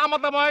জীবনটা যে তামা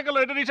তামা হয়ে গেল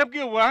এটা হিসাব কি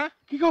হবো হ্যাঁ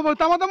কি খবর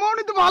তামা তামা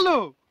অনেক তো ভালো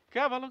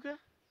কে ভালো কে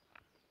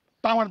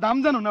তামার দাম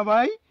জানো না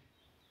ভাই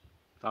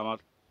তামার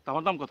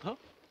তামার দাম কত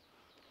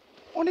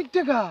অনেক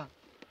টাকা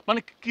মানে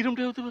কিরম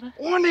টাকা হতে পারে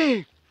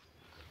অনেক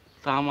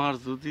তামার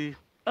যদি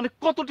মানে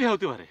কত টাকা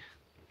হতে পারে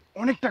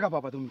অনেক টাকা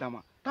পাবা তুমি তামা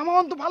তামা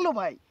অন্ত ভালো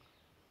ভাই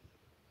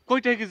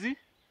কয় টাকা কেজি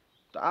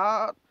তা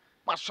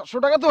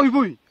 500-700 টাকা তো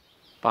হইবই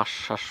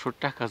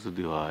 500-700 টাকা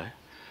যদি হয়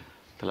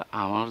তাহলে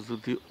আমার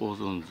যদি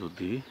ওজন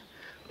যদি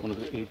মনে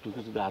করি এইটুকু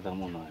যদি আধা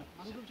মন হয়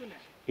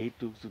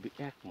এইটুকু যদি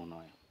 1 মন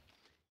হয়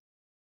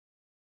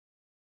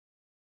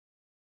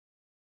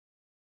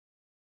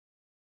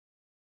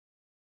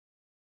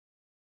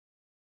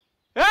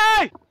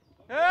এই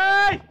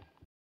এই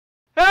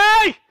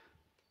এই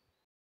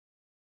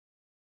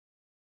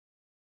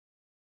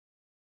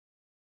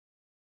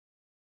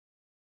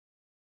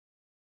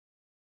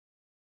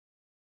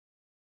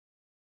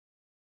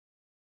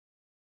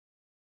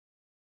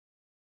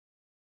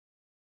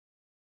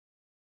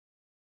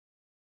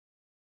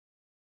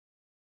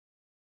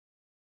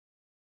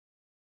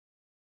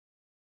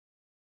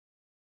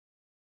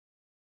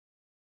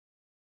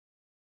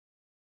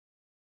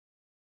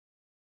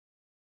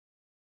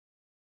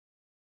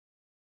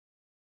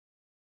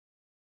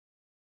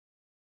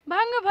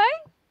ভাঙ্গা ভাই,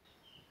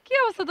 কি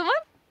অবস্থা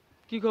তোমার?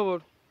 কি খবর?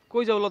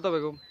 কই যাও লতা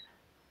বেগম?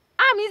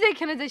 আমি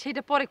যেখানে যাই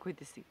সেটা পরে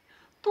কইতেছি।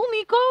 তুমি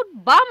কও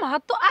বাম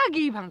হাত তো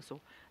আগেই ভাঙছো,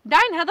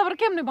 ডাইন হাত আবার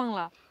কেমনে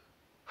বাংলা?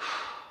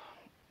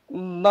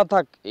 না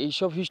থাক,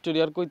 এইসব হিস্টোরি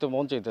আর কইতে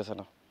মন চাইতেছে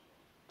না।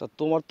 তা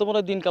তোমার তো মনে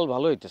হয় দিনকাল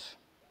ভালো হইতেছে।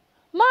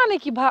 মানে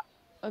কি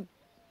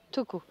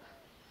টুকু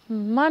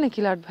মানে কি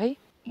লাট ভাই?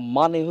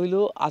 মানে হইল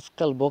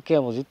আজকাল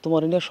বকেয়া মজিদ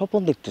তোমার নিয়ে স্বপ্ন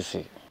দেখতেছে।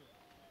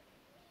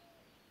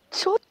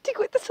 সত্যি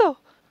কইতেছো?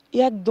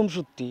 একদম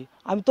সত্যি।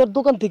 আমি তোর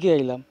দোকান থেকে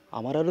আইলাম,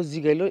 আমার আরো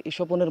জিগাইলো এই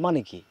স্বপনের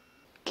মানে কি।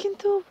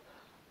 কিন্তু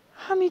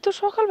আমি তো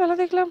সকালবেলা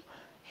দেখলাম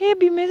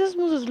হেভি মেজাজ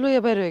মুজাজ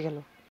লইয়া বাইর হয়ে গেল।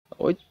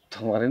 ওই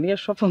তোমার নিয়ে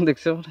স্বপ্ন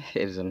দেখছে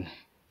এর জন্য।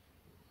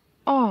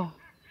 ও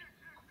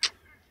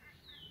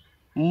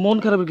মন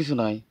খারাপের কিছু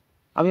নাই,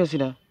 আমি আছি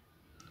না।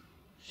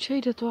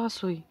 সেইটা তো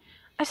আসই।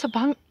 আচ্ছা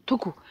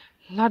টুকু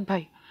লাট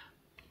ভাই,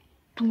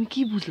 তুমি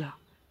কি বুঝলা,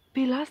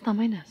 প্লাস না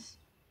মাইনাস?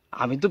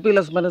 আমি তো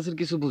প্লাস মাইনাসের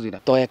কিছু বুঝি না।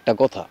 তো একটা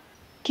কথা,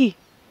 কি?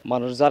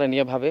 মানুষ যারা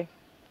নিয়ে ভাবে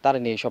তারা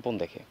নিয়ে স্বপ্ন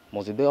দেখে।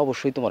 মজিদ ভাই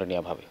অবশ্যই তোমার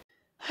নিয়ে ভাবে।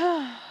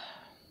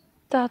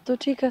 তা তো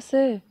ঠিক আছে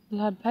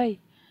লাট ভাই,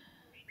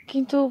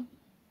 কিন্তু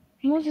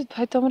মজিদ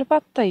ভাই তো আমার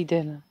পাত্তাই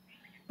দেয় না।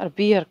 আর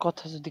বিয়ার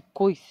কথা যদি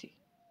কইছি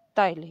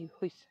তাইলেই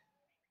হইছে।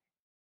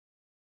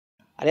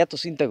 আর এত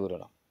চিন্তা করো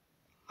না,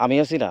 আমি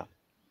আছি না,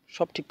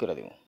 সব ঠিক করে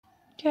দিব।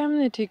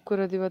 কেমনে ঠিক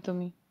করে দিবা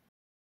তুমি?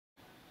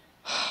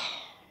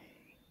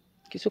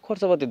 কিছু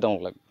খরচাপাতির দাম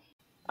লাগবে।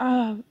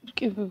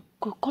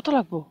 কত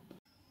লাগবো?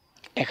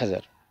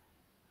 1000।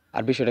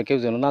 আর বিষয়টা কেউ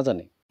যেন না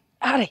জানে।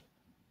 আরে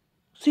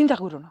চিন্তা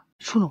করো না,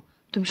 শুনো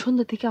তুমি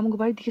সন্ধ্যা থেকে আমাকে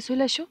বাড়ির দিকে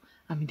চলে আসো,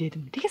 আমি দিয়ে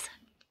দেবো, ঠিক আছে?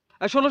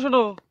 আর শোনো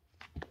শোনো,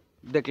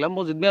 দেখলাম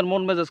মজিদ মিয়ার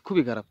মন মেজাজ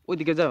খুবই খারাপ,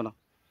 ওইদিকে যাও না,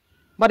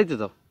 বাড়িতে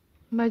যাও।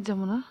 বাইর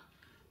যাবো না?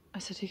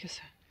 আচ্ছা ঠিক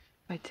আছে,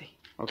 বাইর যাই।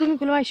 তুমি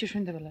বলো আইসো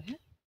সন্ধ্যাবেলা। হ্যাঁ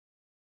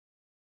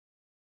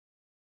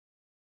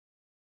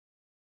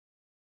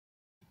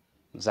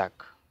যাক,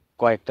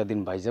 কয়েকটা দিন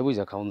ভাইজা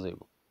বুঝা খাওন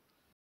যাইব।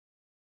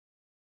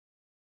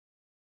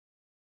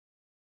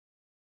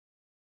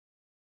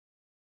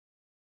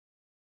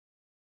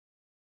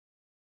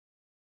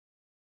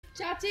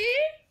 চাচি,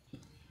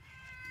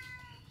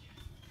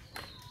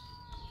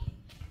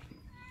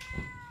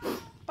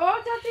 ও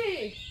চাচি।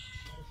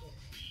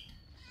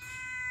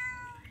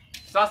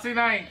 চাচি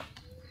নাই,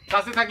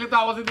 চাচি থাকলে তো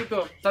আওয়াজ দিত।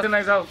 চাচি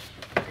নাই, যাও।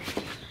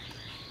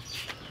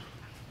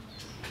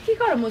 কি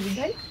করো মজিদ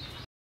ভাই?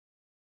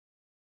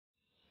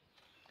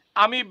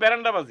 আমি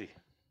বেরান্ডা বাজি।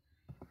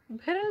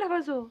 ভেরান্ডা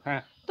বাজো?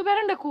 হ্যাঁ। তো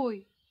ভেরান্ডা কই?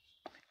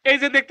 এই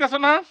যে দেখতেছো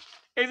না,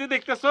 এই যে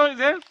দেখতেছো, এই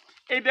যে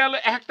এইটা হলো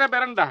একটা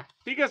বেরান্ডা,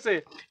 ঠিক আছে?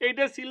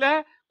 এইটা ছিলা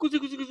কুচি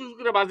কুচি কুচি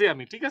করে বাজি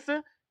আমি, ঠিক আছে?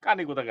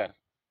 কানি কোথাকার।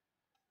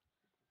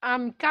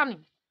 আমি কানি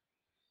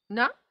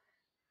না,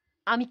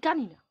 আমি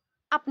কানি না,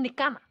 আপনি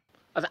কানা।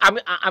 আচ্ছা আমি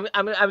আমি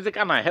আমি আমি যে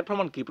কানা, হ্যাঁ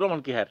প্রমাণ কি? প্রমাণ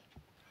কি হ্যাঁ?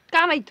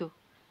 কানাই তো।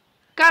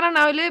 কানা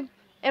না হইলে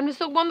এমনি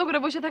চোখ বন্ধ করে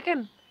বসে থাকেন,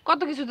 কত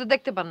কিছু তো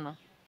দেখতে পান না।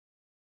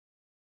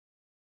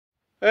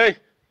 এই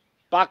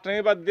পাক নেই,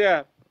 বাদ দিয়া,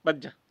 বাদ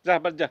যা, যা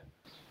বাদ যা।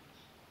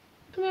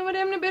 তুমি আমার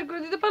এমনি বের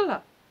করে দিতে পারলা?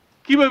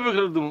 কিভাবে বের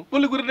করে দেবো?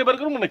 গুলি করে নেবার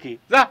করবো নাকি?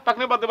 যা পাক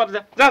নেই, বাদ দে, বাদ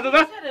যা, যা যা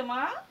যা। রে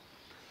মা,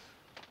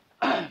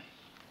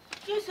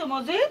 কি হইছে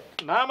মজিদ?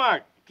 না মা,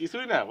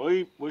 কিছুই না, ওই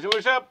বসে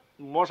বসে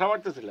মশা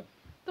মারতেছিলাম।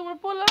 তোমার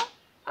পোলা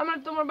আমার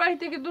তোমার বাড়ি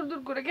থেকে দূর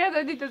দূর করে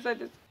খেদাই দিতে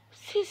চাইতেছে।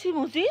 সিসি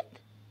মজিদ,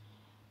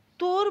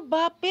 তোর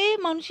বাপে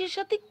মানুষের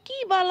সাথে কি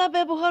বালা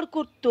ব্যবহার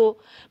করতো,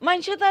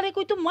 মানুষে তারে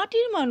কইতো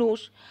মাটির মানুষ,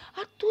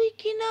 আর তুই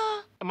কি না।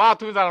 মা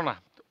তুমি জানো না,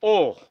 ও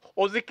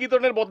ও যে কি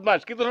ধরনের বদমাশ,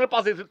 কি ধরনের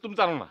পাশে তুমি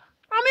জানো না।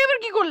 আমি আবার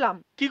কি করলাম?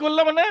 কি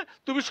করলে মানে?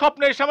 তুমি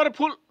স্বপ্নে এসে আমার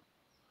ফুল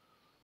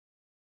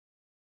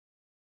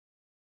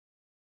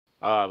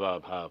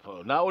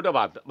না ওটা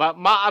বাদ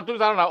মা, আর তুমি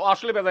জানো না ও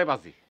আসলে বেজায়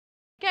বাজি।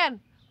 কেন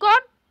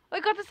কোন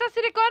ওই কথা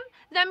শাশুড়ি কোন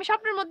যে আমি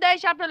স্বপ্নের মধ্যে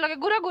এসে আপনার লগে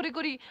ঘোরাঘুরি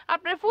করি,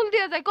 আপনার ফুল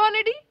দিয়ে যায় কোন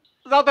এডি?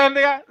 যাও তাহলে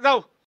দেখা যাও।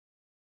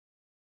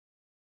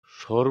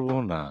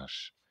 সর্বনাশ,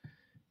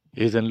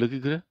 এই জানলো কি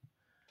করে?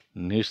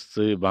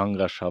 নিশ্চয়ই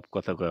বাঙ্গা সব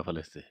কথা কয়ে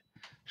ফেলেছে,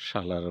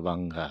 শালার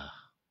বাঙ্গা।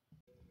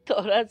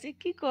 তোরা যে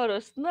কি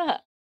করস না।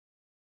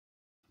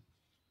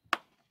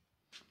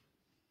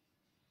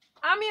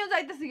 আমিও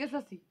যাইতেছি গে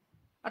চাচি,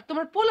 আর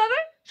তোমার পোলারে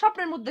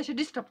স্বপ্নের মধ্যে এসে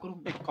ডিস্টার্ব করুন।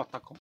 কথা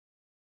কম।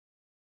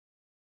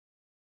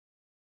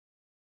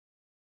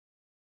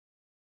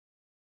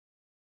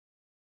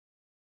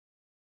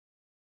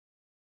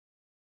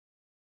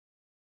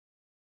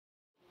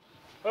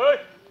 ওই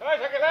ওই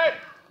শাকিল, এই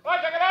ওই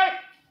শাকিল, এই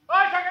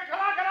ওই শাকিল,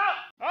 খাড়া খাড়া,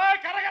 ওই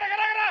খাড়া খাড়া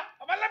খাড়া খাড়া,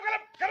 বললাম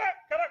গেলাম, খাড়া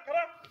খাড়া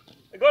খাড়া,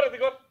 গর দি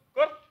গর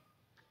গর।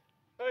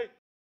 এই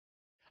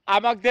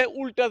আমাক দে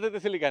উল্টা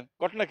যেতেছিলি কেন,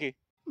 ঘটনা কি?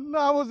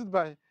 না মজিদ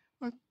ভাই,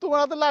 তোমার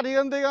হাতে লাঠি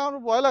গান দেখে আমার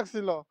ভয়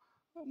লাগছিল,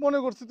 মনে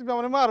করছি তুমি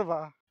আমার মারবা।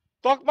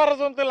 তক মারার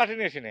জন্য তো লাঠি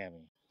নিয়ে আসি নাই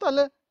আমি।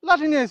 তাহলে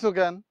লাঠি নিয়ে আইছো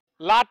কেন?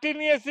 লাঠি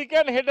নিয়েছি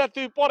কেন সেটা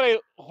তুই পরে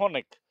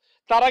হনেক,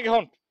 তার আগে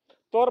হন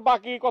তোর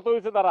বাকি কত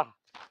হয়েছে দাঁড়া।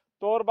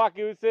 তোর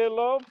বাকি হয়েছে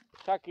হলো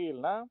শাকিল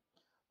না,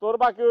 তোর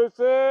বাকি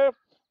হয়েছে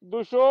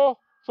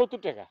 270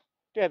 টাকা।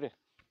 ঠিক আছে?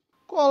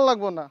 কল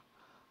লাগবো না,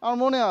 আমার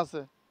মনে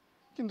আছে,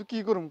 কিন্তু কি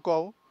করুম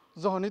কও,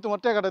 যখনই তোমার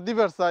টাকাটা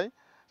দিবার চাই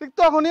ঠিক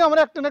তখনই আমার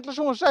একটা না একটা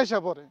সমস্যা আইসা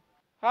পড়ে।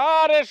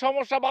 আরে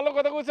সমস্যা ভালো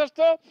কথা কইছস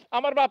তো।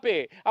 আমার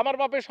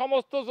বাপে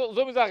সমস্ত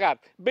জমি জায়গা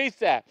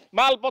বেচা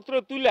মালপত্র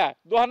তুলা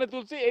দোকানে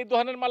তুলছি, এই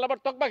দোকানের মাল আবার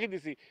তক বাকি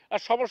দিছি, আর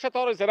সমস্যা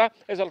তোর হইছে না।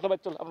 এই চল তোর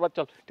বাড়ি চল, আমার বাড়ি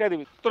চল, টেহা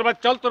দিবি তোর বাড়ি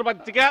চল, তোর বাড়ি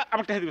থেকে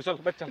আমার টেহা দিবি, চল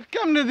বাড়ি চল।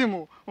 কেমনে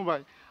দিমু ও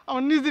ভাই,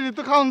 আমার নিজেরই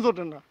তো খাওয়ান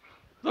জোটে না।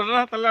 তোর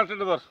না তাহলে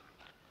লাঠিটা ধর।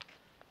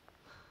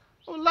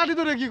 ও লাঠি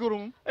ধরে কি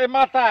করুম? এই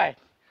মাথায়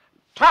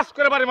ঠাস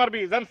করে বাড়ি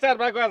মারবি, জান স্যার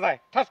ভাই কয়া যায়,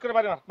 ঠাস করে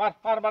বাড়ি মার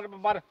মার মার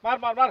মার মার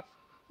মার মার।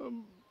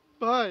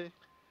 ভাই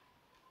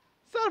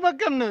চার ভাগ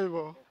কেমনে হইব?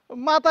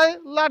 মাথায়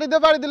লাঠি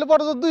দিয়ে বাড়ি দিলে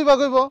পরে তো 2 ভাগ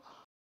হইব,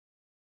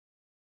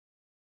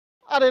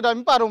 আর এটা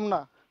আমি পারুম না।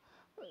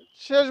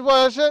 শেষ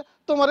বয়সে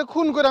তোমারে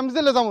খুন করে আমি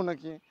জেলে যাবো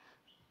নাকি?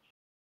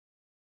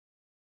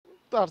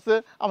 তার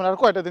চেয়ে আমার আর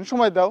কয়টা দিন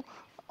সময় দাও,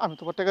 আমি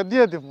তোমার টাকা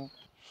দিয়ে দেবো।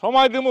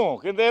 সময় দিমু,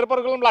 কিন্তু এরপর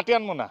গেলাম লাঠি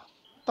আনবো না।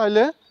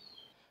 তাইলে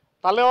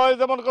তাহলে ওই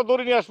যেমন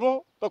দড়ি নিয়ে আসবো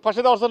তো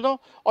ফাঁসি দেওয়ার জন্য,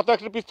 অত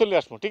একটা পিস্তল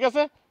নিয়ে আসবো। ঠিক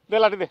আছে? দে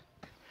লাঠি দে।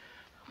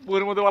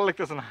 বইয়ের মধ্যে ভালো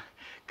লাগতেছে না,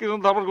 কিছু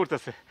ধর্ম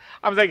করতেছে।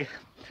 আমি যাই গে,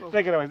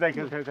 যাই গে রে ভাই, যাই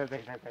গে, যাই যাই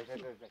যাই যাই যাই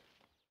যাই যাই।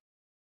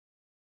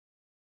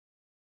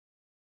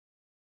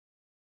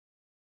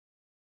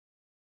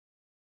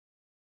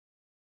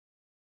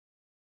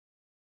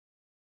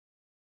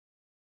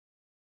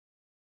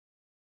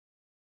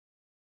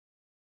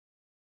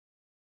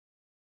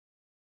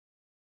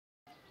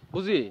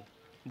 বুঝি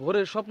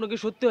ভোরের স্বপ্ন কি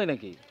সত্যি হয়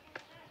নাকি?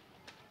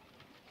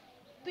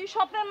 তুই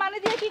স্বপ্নের মানে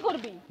দিয়ে কি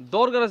করবি?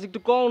 দরকার আছে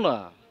একটু কও না।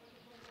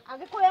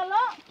 আগে কই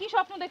এলো কি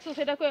স্বপ্ন দেখছো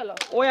সেটা কই এলো।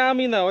 ওই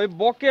আমি না, ওই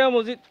বকেয়া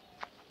মজিদ।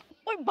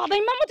 ওই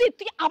বাদাইমা মজিদ,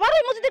 তুই আবার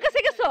ওই মজিদের কাছে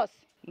গেছস?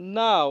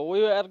 না ওই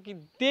আর কি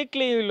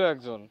দেখলেই হইলো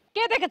একজন।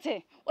 কে দেখেছে?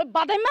 ওই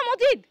বাদাইমা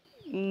মজিদ?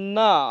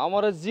 না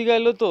আমার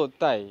জিগাইলো তো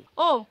তাই।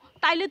 ও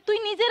তাইলে তুই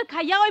নিজের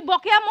খাইয়া ওই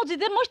বকেয়া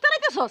মজিদের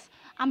মস্তারাইতেছস?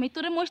 আমি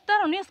তোরে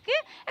মস্তারনি আজকে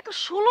একটা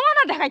 16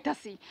 আনা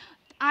দেখাইতাছি।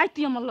 আয়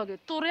তুই আমার লগে,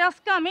 তোরে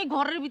আজকে আমি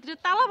ঘরের ভিতরে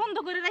তালা বন্ধ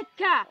করে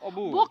রাখা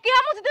বকেয়া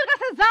মজিদের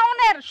কাছে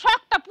যাওনের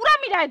শখটা পুরা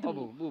মিটাই দেব।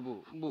 বু বু বু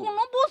বু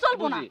কোনো বু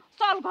চলবো না,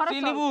 চল ঘরে চল।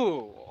 চিনিবু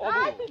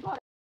আয় তুই ঘরে।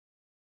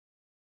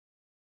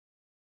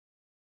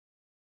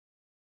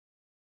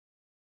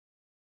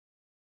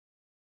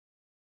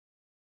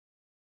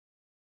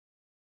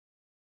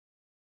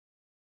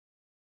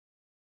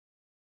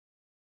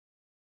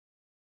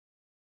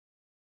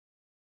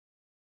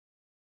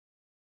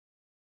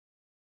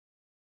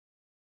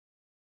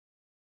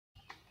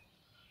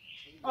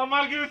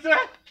 আমার কি হচ্ছে?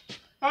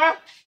 হ্যাঁ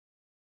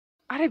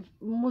আরে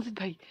মজিদ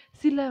ভাই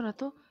চিল্লায় না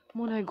তো,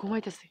 মনে হয়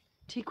ঘুমাইতেছে,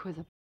 ঠিক হয়ে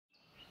যাবে।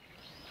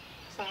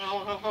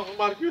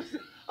 আমার কি হচ্ছে?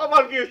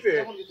 আমার কি হচ্ছে?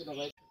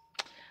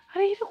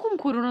 আরে এরকম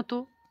করো না তো,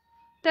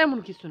 তেমন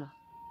কিছু না,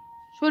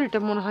 শরীরটা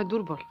মনে হয়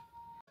দুর্বল।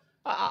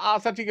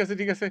 আচ্ছা ঠিক আছে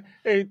ঠিক আছে,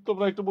 এই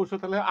তোমরা একটু বসো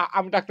তাহলে,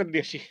 আমি ডাক্তার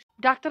দিয়ে আসি।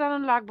 ডাক্তার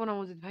আনার লাগবো না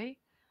মজিদ ভাই,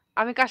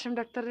 আমি কাশেম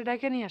ডাক্তারের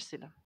ডাকে নিয়ে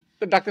আসছিলাম।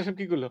 তো ডাক্তার সাহেব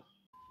কি করলো?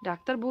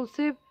 ডাক্তার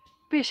বলছে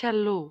প্রেশার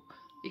লো,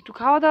 একটু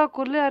খাওয়া দাওয়া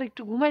করলে আর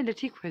একটু ঘুমাইলে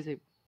ঠিক হয়ে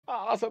যাবে।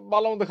 আচ্ছা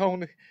ভালো মতো খাও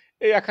নি।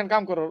 এই এখন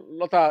কাম করো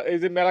লতা, এই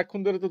যে মেলাক্ষণ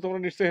ধরে তো তোমরা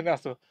নিশ্চয়ই এখানে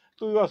আসো,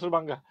 তুইও আসো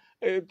বাঙ্গা,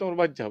 এই তোমার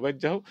বাদ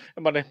যাও,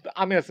 মানে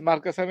আমি আছি, মার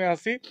কাছে আমি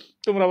আছি,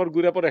 তোমরা আবার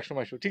ঘুরে পর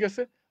একসময় আসো। ঠিক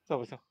আছে?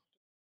 যাও যাও।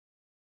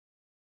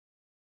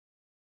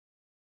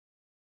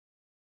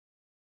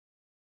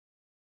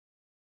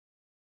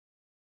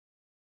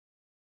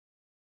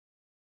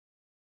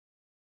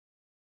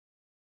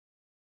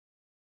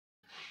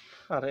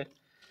 আরে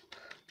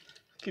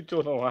কিচ্ছু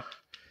না মা,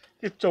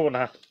 কিচ্ছু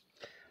না।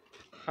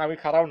 আমি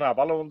খারাপ না,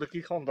 ভালো মন্দ কি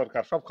খাওয়ান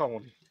দরকার সব খাওয়াবো,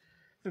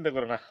 চিন্তা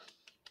করে না।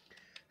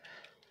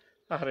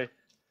 আরে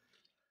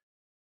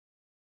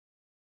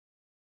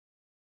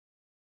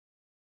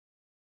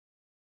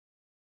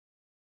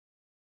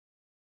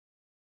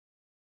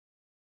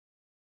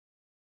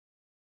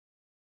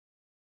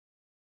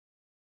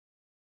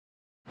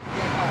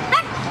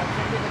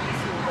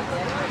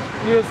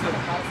কি হয়েছে?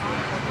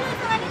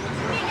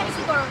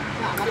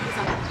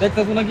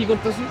 দেখতেছো না কি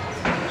করতেছি?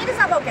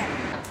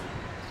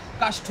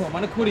 কাষ্ঠ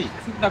মানে খড়ি,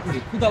 শুকনা খড়ি।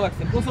 ক্ষুধা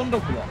লাগছে, প্রচন্ড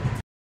ক্ষুধা।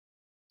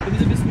 তুমি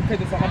যে বিস্কুট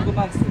খাইতেছো আমার জন্য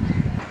আনছো।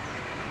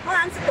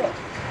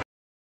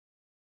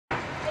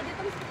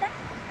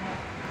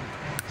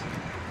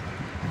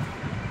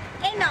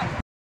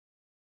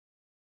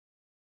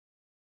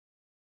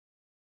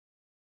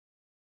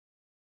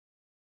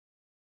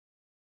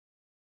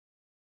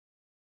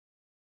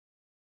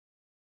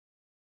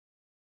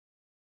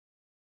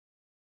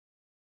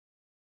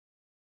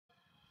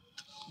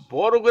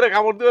 বড় করে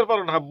কামড় দিতে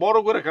পারো না, বড়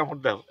করে কামড়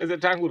দাও। এই যে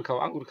আঙ্গুর খাও,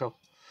 আঙ্গুর খাও,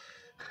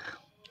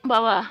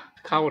 বাবা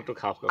খাও একটু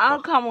খাও। আর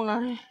খাবো না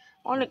রে,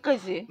 অনেক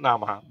খাইছি। না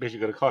মা, বেশি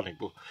করে খাওয়া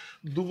লাগবো।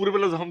 দুপুর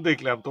বেলা যখন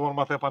দেখলাম তোমার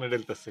মাথায় পানি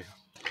ঢেলতেছে,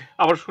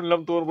 আবার শুনলাম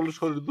তোমার বলে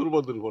শরীর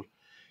দুর্বল দুর্বল,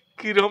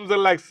 কিরকম যে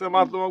লাগছে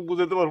মা তোমাকে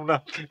বুঝাতে পারবো না।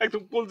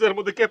 একদম কলজার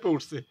মধ্যে কেঁপে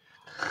উঠছে,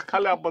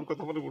 খালি আব্বার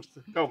কথা মনে পড়ছে।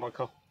 খাও মা,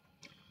 খাও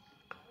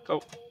খাও,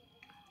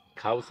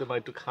 খাওছে মা,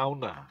 একটু খাও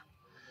না।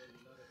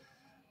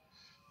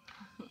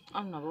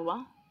 আর না বাবা,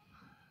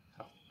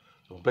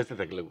 বেঁচে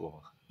থাকলে লাগবো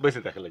মা,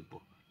 বেঁচে থাকা লাগবো।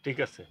 ঠিক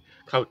আছে,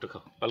 খাও একটু,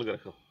 খাও ভালো করে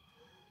খাও।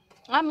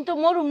 আমি তো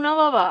মরুম না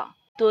বাবা,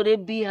 তোরে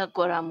বিয়া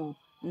করামু,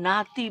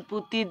 নাতি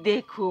পুতি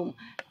দেখুম,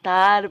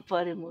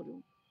 তারপরে মরুম।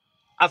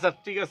 আচ্ছা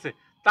ঠিক আছে,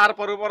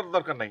 তারপরে বড়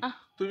দরকার নাই।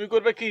 তুমি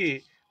করবে কি,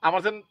 আমার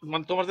যে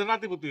মানে তোমার যে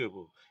নাতিপুতি হইব,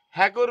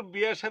 হ্যাঁ কর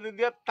বিয়ের সাথে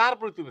দিয়া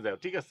তারপরে তুমি যাও,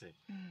 ঠিক আছে?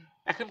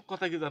 এখন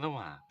কথা কি জানো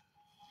মা,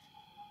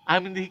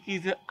 আমি দেখি কি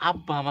যে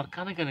আব্বা আমার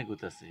কানে কানে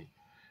কইতাছে,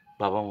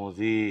 বাবা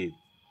মজিদ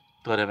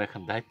তোরে আমি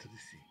এখন দায়িত্ব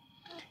দিছি,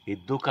 এই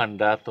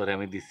দোকানটা তোরে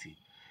আমি দিছি,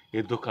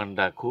 এই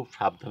দোকানটা খুব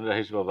সাবধানে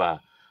রাখিস বাবা।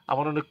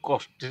 আমার অনেক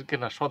কষ্টের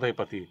কেনা সদাই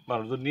পাতি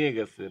মানুষজন নিয়ে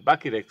গেছে,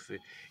 বাকি রাখছে,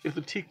 এটা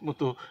তো ঠিক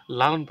মতো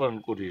লালন পালন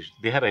করিস,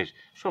 দেহা রাখিস,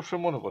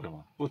 সবসময় মনে পড়ে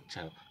মা,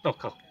 বুঝছা? নাও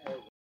খাও।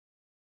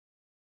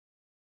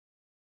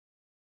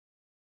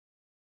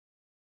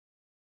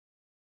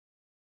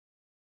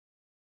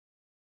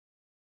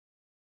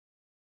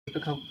 একটু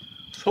খাও,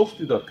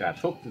 শক্তি দরকার,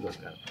 শক্তি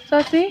দরকার।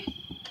 চাচি,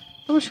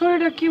 তোমার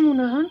শরীরটা কি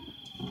মনে হয়?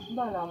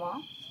 বাবা মা,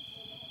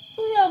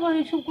 তুই আবার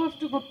এসব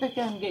কষ্ট করতে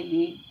কেন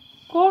গেলি?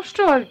 কষ্ট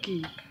আর কি,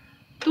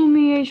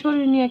 তুমি এই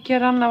শরীর নিয়ে কি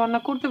আর রান্না বান্না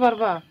করতে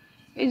পারবা?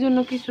 এই জন্য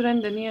কিছু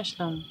রান্না নিয়ে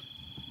আসলাম।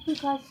 তুই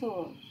খাইছো?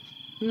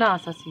 না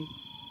চাচি,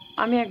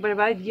 আমি একবার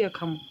বাড়িতে গিয়ে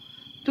খামো,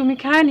 তুমি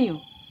খায় নিও,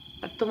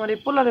 আর তোমার এই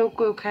পোলারেও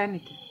কেউ খায়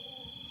নিতে।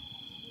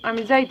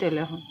 আমি যাই তাইলে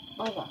এখন।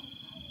 বাবা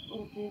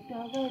ওকে একটু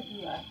আগে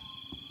দিয়ে আয়।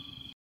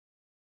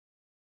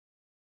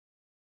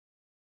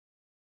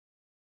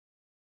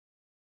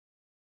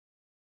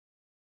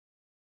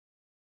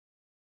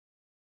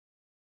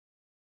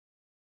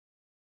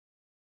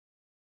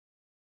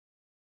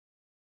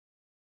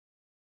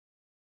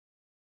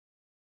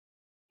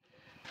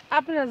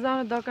 আপনার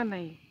যাওয়ার দরকার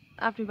নাই,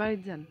 আপনি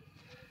বাড়িতে যান।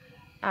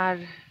 আর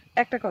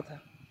একটা কথা,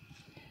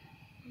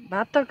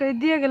 ভাত তরকারি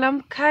দিয়ে গেলাম,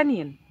 খায়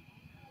নিয়েন।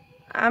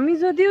 আমি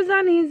যদিও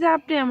জানি যে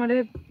আপনি আমারে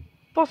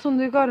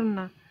পছন্দই করেন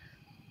না,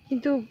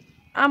 কিন্তু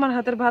আমার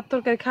হাতের ভাত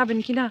তরকারি খাবেন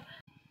কি না?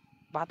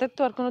 ভাতের তো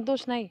আর কোনো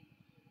দোষ নাই,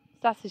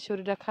 চাষির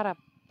শরীরটা খারাপ,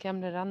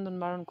 কেমনে রান্ধন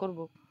বারণ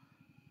করবো,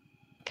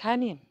 খায়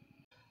নিয়েন।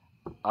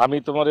 আমি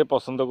তোমারে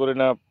পছন্দ করি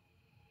না,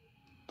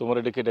 তোমার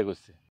এটা কেটে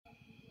গেছে।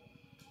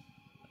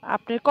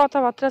 আপনার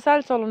কথাবার্তা চাল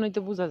চলনই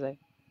তো বোঝা যায়,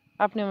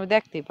 আপনি আমার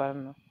দেখতেই পারেন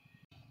না।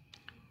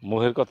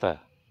 মুখের কথা,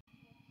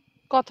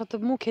 কথা তো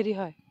মুখেরই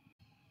হয়।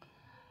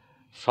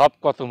 সব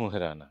কথা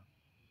মুখের হয় না,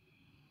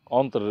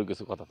 অন্তরের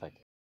কিছু কথা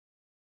থাকে।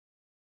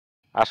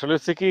 আসলে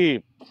হচ্ছে কি,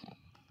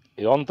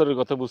 এই অন্তরের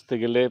কথা বুঝতে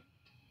গেলে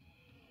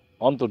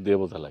অন্তর দিয়ে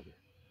বোঝা লাগে।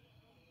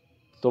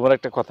 তোমার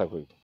একটা কথা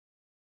কই,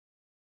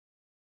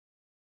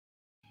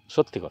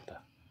 সত্যি কথা,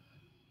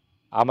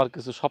 আমার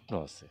কিছু স্বপ্ন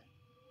আছে,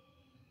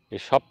 এই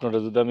স্বপ্নটা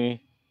যদি আমি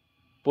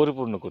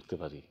পরিপূর্ণ করতে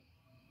পারি,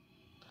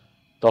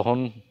 তখন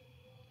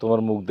তোমার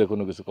মুখ দিয়ে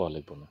কোনো কিছু কওয়া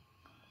লাগবে না,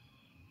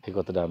 এই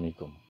কথাটা আমি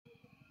কম।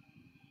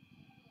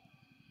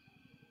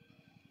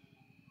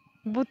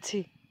 বুঝছি,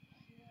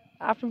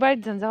 আপনি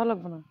বাড়িতে যান, যাওয়া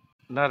লাগবো না।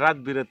 না, রাত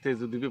বিরাতে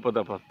যদি বিপদ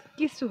আপদ।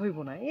 কিছু হইব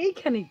না,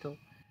 এইখানেই তো।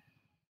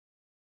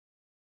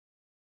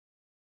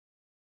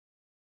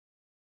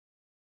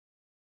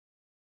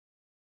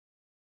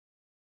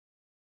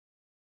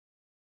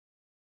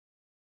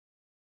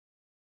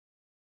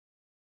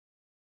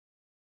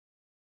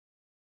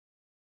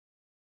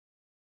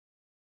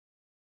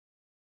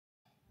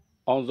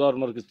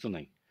 জ্বর কিছু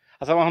নাই।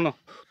 আচ্ছা মাহন,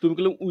 তুমি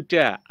বললে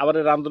উইটা আবার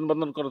রান্ধন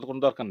বান্ধন করার কোনো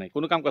দরকার নাই,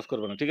 কোনো কাম কাজ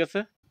করবে না, ঠিক আছে?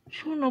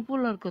 শোনো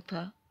পোলার কথা,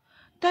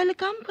 তাহলে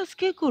কাম কাজ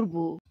কে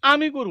করবো?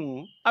 আমি করবো,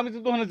 আমি তো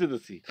দোকানে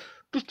যেতেছি,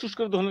 টুস টুস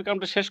করে দোকানের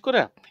কামটা শেষ করে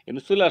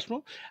এনে চলে আসবো,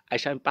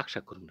 আইসা আমি পাক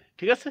শাক করবো,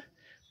 ঠিক আছে?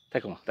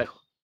 দেখো মা দেখো।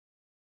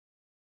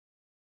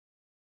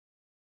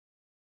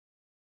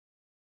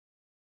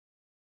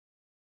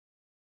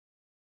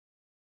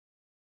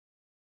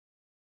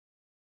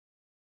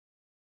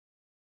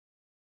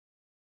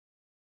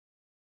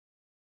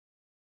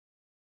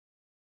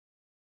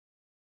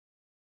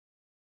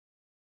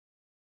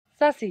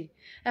 চাচি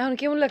এখন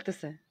কেমন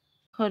লাগতেছে?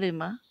 হরে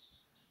মা,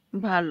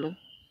 ভালো।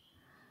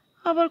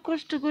 আবার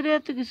কষ্ট করে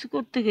এত কিছু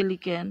করতে গেলি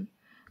কেন?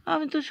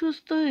 আমি তো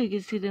সুস্থ হয়ে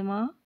গেছি রে মা।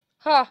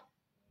 হ্যাঁ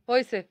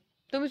হয়েছে,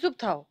 তুমি চুপ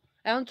থাও।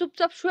 এখন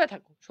চুপচাপ শুয়ে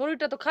থাকো,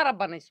 শরীরটা তো খারাপ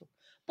বানাইছো।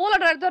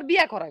 পোলাটার তো আর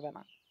বিয়া করাইবে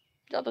না।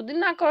 যতদিন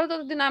না করো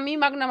ততদিন আমি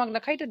মাগনা মাগনা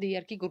খাইটা দিই,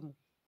 আর কি করবো।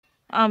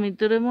 আমি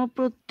তো রে মা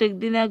প্রত্যেক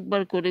দিন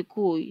একবার করে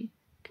কই,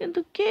 কিন্তু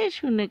কে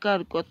শুনে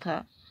কার কথা?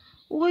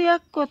 ওই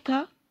এক কথা,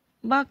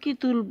 বাকি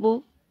তুলবো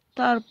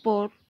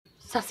তারপর।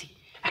 চাচি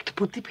একটা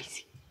বুদ্ধি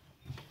পাইছি।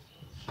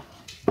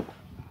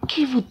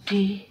 কি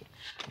বুদ্ধি?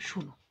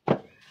 শোনো,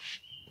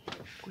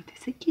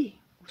 কইতেছে কি,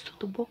 বুঝছো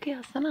তো বকে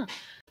আছে না,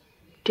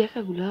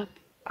 টাকাগুলা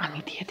আমি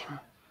দিয়ে দেবো,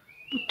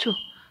 বুঝছো?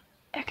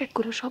 এক এক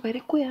করে সবাই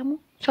রে কই আমু,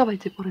 সবাই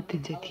যে পরের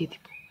দিন যাই দিয়ে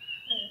দিব।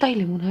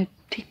 তাইলে মনে হয়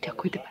ঠিকঠাক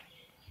হইতে পারে।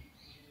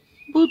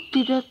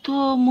 বুদ্ধিটা তো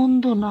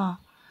মন্দ না,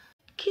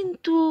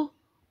 কিন্তু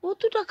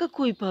অত টাকা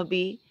কই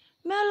পাবি?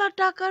 মেলা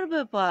টাকার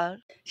ব্যাপার।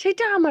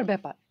 সেটা আমার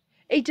ব্যাপার,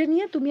 এইটা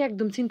নিয়ে তুমি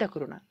একদম চিন্তা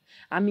করো না।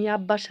 আমি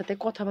আব্বার সাথে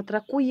কথাবার্তা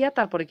কইয়া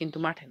তারপরে কিন্তু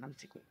মাঠে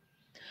নামছি।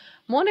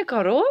 মনে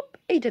করো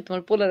এইটা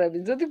তোমার পোলার আমি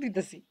যদি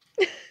দিতেছি।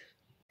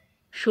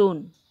 শোন,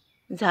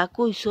 যা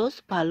কইছস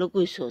ভালো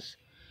কইছস,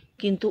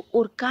 কিন্তু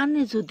ওর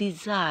কানে যদি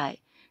যায়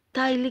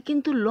তাইলে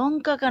কিন্তু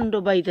লঙ্কা কাণ্ড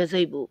বাইদা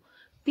যাইব।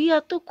 বিয়া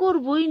তো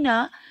করবই না,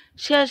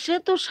 শেষে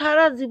তো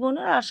সারা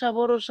জীবনের আশা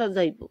ভরসা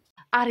যাইব।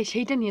 আরে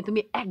সেইটা নিয়ে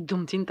তুমি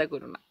একদম চিন্তা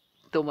করো না,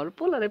 তোমার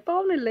পোলারে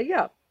পাওনের লাগে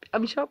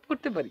আমি সব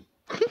করতে পারি।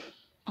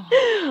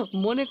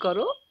 মনে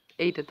করো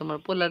এইটা তোমার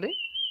পোলারে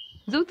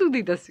যৌতুক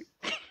দিতেছি।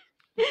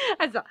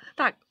 আচ্ছা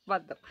থাক,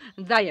 বাদ দাও,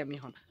 যাই আমি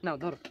এখন। নাও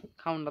ধরো,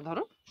 খাওয়ানটা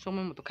ধরো,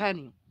 সময় মতো খায়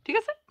নিও, ঠিক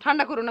আছে?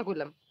 ঠান্ডা করো না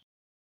কইলাম।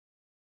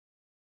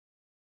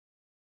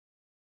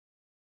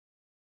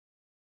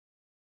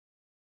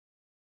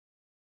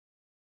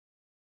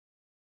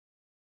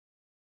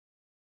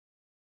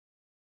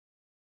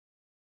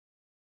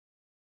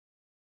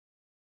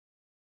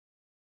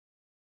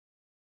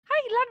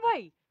 হাই লাট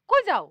ভাই,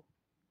 কই যাও?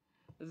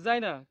 যাই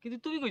না, কিন্তু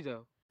তুমি কই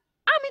যাও?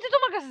 আমি তো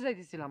তোমার কাছে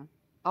যাইতেছিলাম।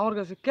 আমার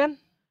কাছে কেন?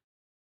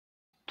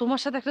 তোমার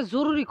সাথে একটা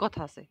জরুরি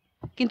কথা আছে,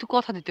 কিন্তু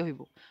কথা দিতে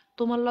হইব।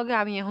 তোমার লগে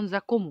আমি এখন যা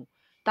কমু,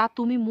 তা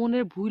তুমি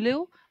মনের ভুলেও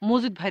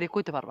মজিদ ভাইরে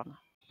কইতে পারবা না।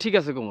 ঠিক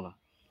আছে কমলা,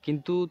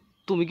 কিন্তু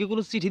তুমি কি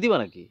কোনো চিঠি দিবা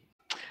নাকি?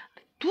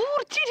 তোর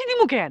চিঠি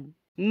দিমু কেন?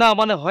 না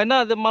মানে হয় না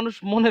যে মানুষ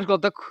মনের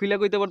কথা খুইলা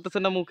কইতে পারতেছে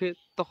না মুখে,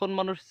 তখন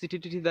মানুষ চিঠি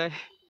টিঠি দেয়।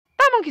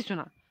 তেমন কিছু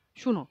না।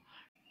 শুনো,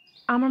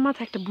 আমার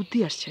মাথায় একটা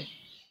বুদ্ধি আসছে।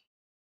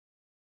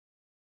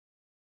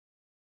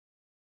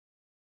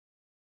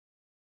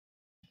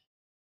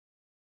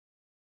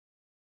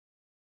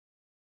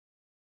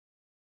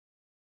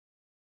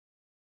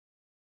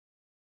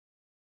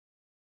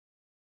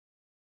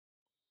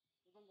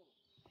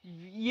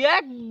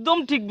 একদম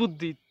ঠিক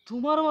বুদ্ধি,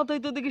 তোমার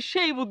মাথায় তো দেখি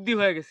সেই বুদ্ধি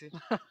হয়ে গেছে।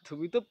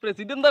 তুমি তো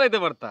প্রেসিডেন্ট দাঁড়াইতে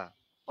পারতা।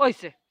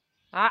 ওইছে,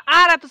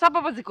 আর এত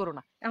চাপাবাজি করো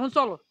না, এখন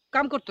চলো,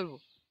 কাম করতে হইব।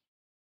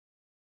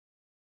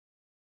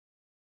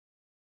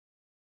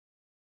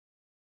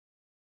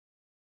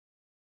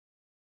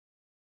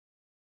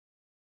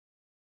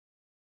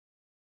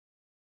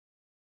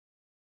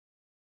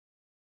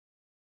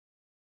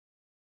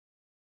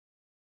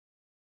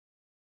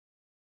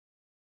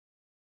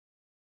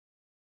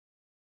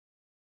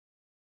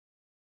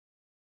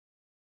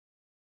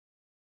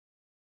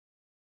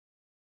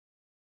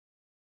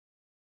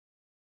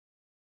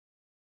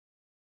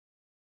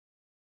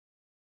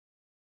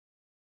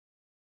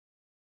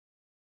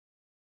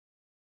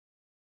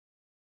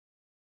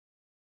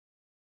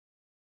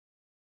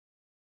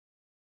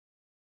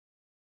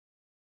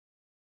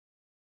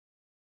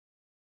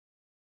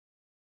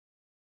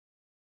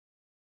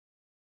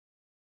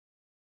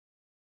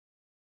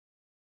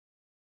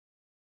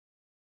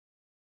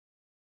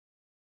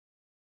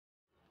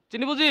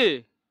 চিনি বুঝি,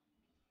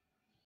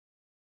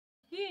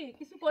 কি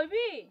কিছু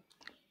কইবি?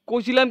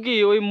 কইছিলাম কি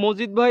ওই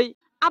মজিদ ভাই।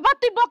 আবার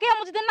তুই বকেয়া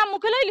মজিদের নাম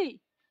মুখে লইলি?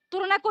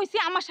 তোর না কইছি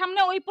আমার সামনে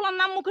ওই পোলার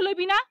নাম মুখে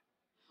লইবি না?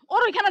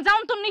 ওর ওইখানে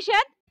যাওন তোর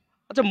নিষেধ।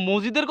 আচ্ছা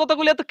মজিদের কথা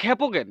বলে এত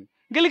খেপো কেন?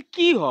 গেলে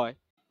কি হয়?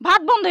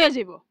 ভাত বন্ধ হয়ে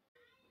যাব।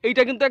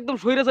 এইটা কিন্তু একদম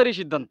স্বৈরাচারী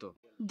সিদ্ধান্ত।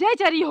 যে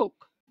চারি হোক।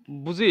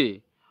 বুঝি,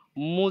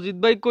 মজিদ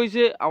ভাই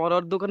কইছে আমার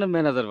আর দোকানে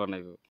ম্যানেজার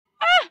বানাইবো।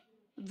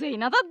 যেই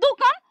না তার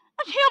দোকান,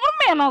 আর সে আবার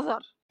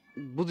ম্যানেজার।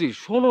 বুঝি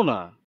শোনো না,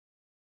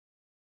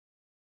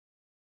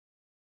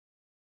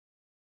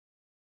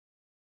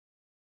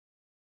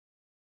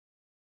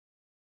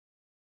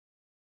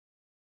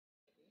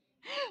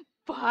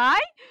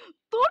 ভাই,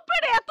 তোর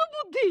পেটে এত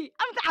বুদ্ধি,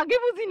 আমি তো আগে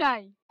বুঝি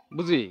নাই।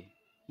 বুঝি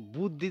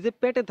বুদ্ধি যে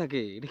পেটে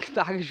থাকে এটা কিন্তু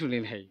আগে শুনি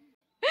নাই।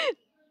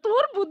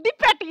 তোর বুদ্ধি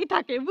পেটেই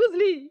থাকে,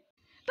 বুঝলি?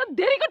 তা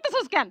দেরি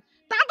করতেছস কেন?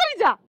 তাড়াতাড়ি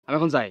যা। আমি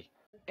এখন যাই,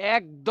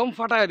 একদম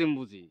ফাটায় দিম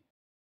বুঝি।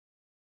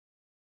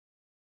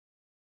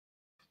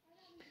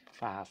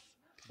 5,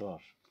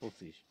 10,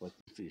 25,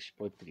 25,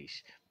 35,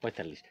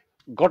 45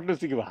 ঘটনা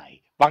হচ্ছে কি ভাই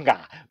বাঙ্গা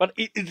মানে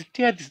এই যে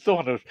টেয়া দিচ্ছে তো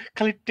মানুষ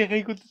খালি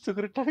টেকাই করতেছে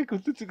করে টাকাই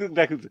করতেছে করে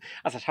দেখেছে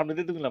আচ্ছা সামনে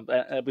দিয়ে দেখলাম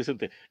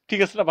পেছনতে ঠিক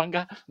আছে না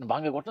বাঙ্গা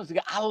বাঙ্গা ঘটনা হচ্ছে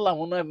কি আল্লাহ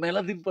মনে হয়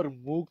মেলা দিন পর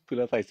মুখ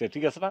তুলে পাইছে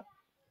ঠিক আছে না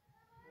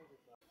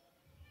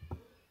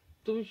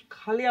তুমি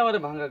খালি আমারে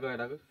ভাঙ্গা করে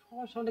ডাকো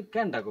সবার সামনে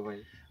কেন ডাকো ভাই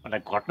মানে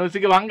ঘটনা হচ্ছে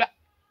কি ভাঙ্গা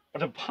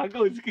মানে ভাঙ্গা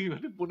হয়েছে কি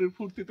মানে মনের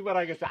ফুর্তিতে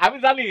মারা গেছে আমি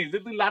জানি যে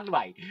তুই লাট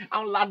ভাই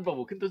আমার লাট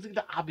পাবো কিন্তু হচ্ছে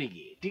কিন্তু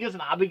আবেগে ঠিক আছে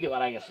না আবেগে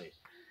মারা গেছে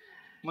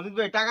মজিদ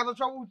ভাই টাকা তো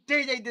সব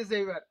উঠতেই যাইতেছে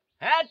এবার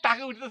হ্যাঁ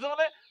টাকা উঠতেছে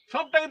মানে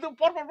সব টাকা কিন্তু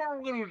পর পর পর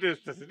করে উঠে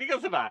আসতেছে ঠিক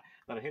আছে না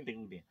তাহলে হেন থেকে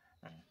উঠে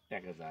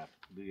 1000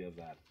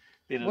 2000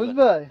 মজিদ 3000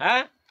 ভাই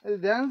হ্যাঁ এই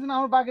দেখেন না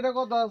আমার বাকিটা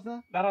কত আছে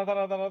দাঁড়াও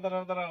দাঁড়াও দাঁড়াও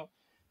দাঁড়াও দাঁড়াও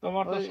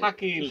তোমার তো ওই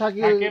শাকিল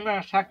শাকিল। থাকে না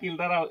শাকিল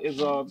দাঁড়াও এ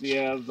জ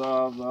দিয়ে জ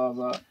জ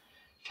জ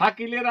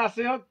শাকিলের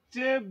আছে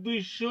হচ্ছে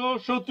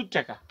 270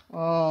 টাকা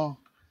ও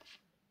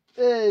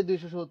এই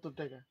 270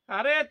 টাকা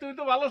আরে তুই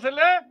তো ভালো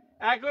ছেলে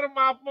একবার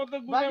মাপ মতো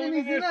গুনে বাকি গুনে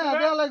নিছি না দিয়েছিস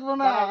দেওয়া লাগবে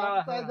না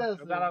তাই দাঁড়াও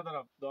আছে দাঁড়াও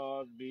দাঁড়াও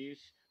 10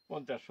 20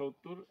 50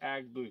 70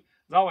 1 2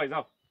 যাও ভাই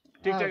যাও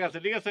ঠিকঠাক আছে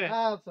ঠিক আছে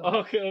আচ্ছা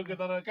ওকে ওকে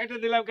দাঁড়াও কেটে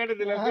দিলাম কেটে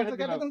আচ্ছা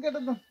কেটে দেন কেটে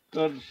দেন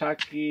তোর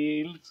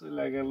শাকিল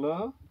চলে গেল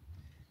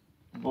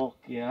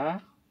বকেয়া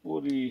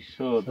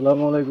পরিশোধ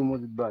আসসালামু আলাইকুম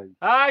মজিদ ভাই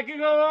হ্যাঁ কি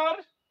খবর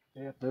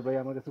ভাই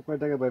আমার কাছে কয়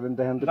টাকা পাবেন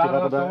দেখেন তো দাঁড়াও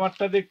টাকাটা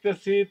তোমারটা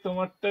দেখতেছি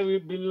তোমারটা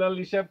বিল্লাল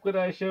হিসাব করে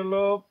আসে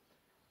হলো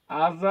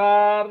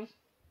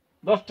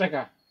 1010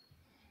 টাকা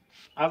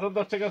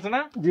 1010 টাকা আছে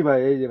না জি ভাই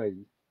এই যে ভাই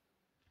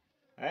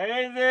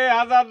এই যে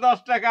 1010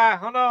 টাকা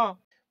হনো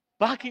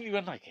বাকি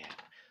নিবা না কেন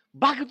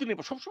বাকি তো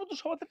নিবা সবসময় তো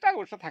সবার টাকা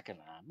পয়সা থাকে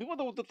না বিপদ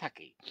আপদ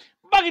থাকে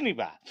বাকি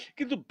নিবা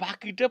কিন্তু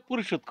বাকিটা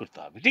পরিশোধ করতে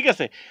হবে ঠিক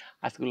আছে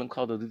আজকে বললাম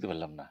খাওয়া দাওয়া দিতে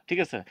পারলাম না ঠিক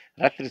আছে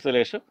রাত্রি চলে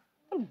এসো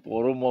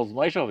বড়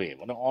মজমাইশ হবে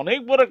মানে অনেক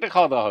বড় একটা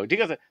খাওয়া দাওয়া হবে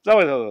ঠিক আছে যাও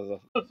যাও যাও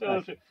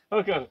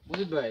ওকে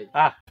মজিদ ভাই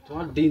আহ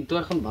তোমার দিন তো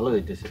এখন ভালো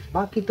হইতেছে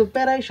বাকি তো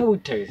প্যারাই সব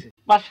উঠে গেছে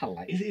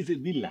মাশাআল্লাহ এই যে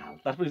বিল্লাল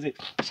তারপরে যে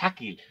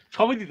শাকিল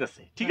সবই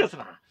দিতেছে ঠিক আছে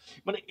না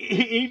মানে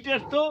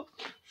এইটার তো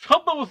সব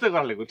ব্যবস্থা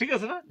করা লাগবে ঠিক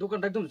আছে না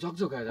দোকানটা একদম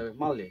ঝকঝক হয়ে যাবে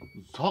মালে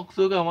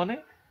ঝকঝকা মানে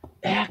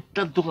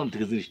একটা দোকান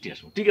থেকে জিনিসটি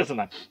আসবো ঠিক আছে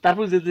না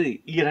তারপরে যে যে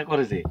ইয়েরা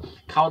করে যে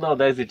খাওয়া দাওয়া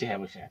দেয় যে টেহা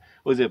বসে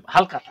ওই যে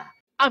হালকাতা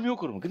আমিও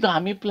করবো কিন্তু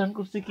আমি প্ল্যান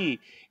করছি কি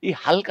এই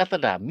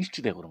হালকাতাটা মিষ্টি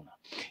দিয়ে করবো না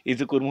এই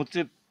যে করবো হচ্ছে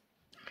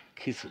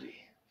খিচুড়ি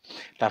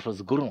তারপর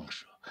হচ্ছে গরু মাংস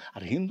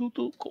আর হিন্দু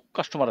তো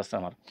কাস্টমার আছে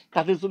আমার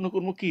তাদের জন্য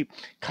করবো কি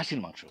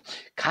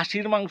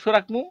খাসির মাংস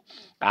রাখবো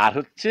আর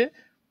হচ্ছে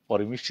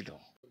পরে মিষ্টি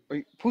দেবো ওই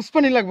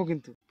ফুসপানি লাগবে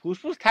কিন্তু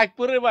ফুসফুস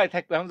থাকবো রে ভাই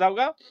থাকবে এখন যাও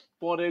গা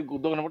পরে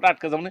দোকানের মতো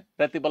আটকে যাবো না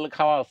রাতে পারলে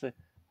খাওয়া আছে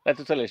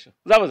রাতে চলে এসো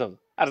যাবো যাবো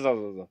আর যাও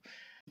যাও যাও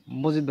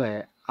মজিদ ভাই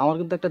আমার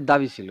কিন্তু একটা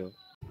দাবি ছিল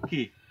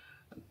কি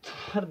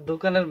তোমার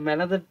দোকানের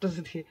ম্যানেজারটা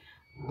যদি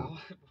আমার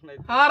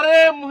বানাইতে- আরে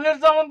মুহের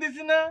জবান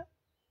দিছি না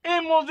এই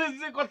মসজিদ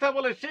যে কথা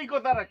বলে সেই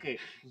কথা রাখে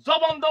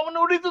জবান দমনে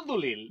উড়ি তো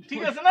দলিল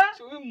ঠিক আছে না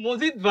তুমি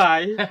মজিদ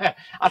ভাই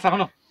আচ্ছা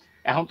শোনো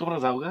এখন তোমরা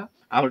যাও গা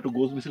আমার একটু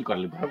গোজ মিছিল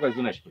করলে ঘর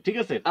কয়েকজন আসবে ঠিক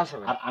আছে আচ্ছা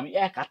ভাই। আর আমি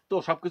এক আত্ম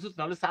সবকিছু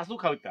নাহলে চাচু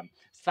খাওয়াইতাম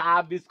চা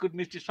বিস্কুট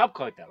মিষ্টি সব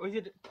খাওয়াইতাম ওই যে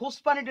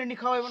ফুসপানি টানি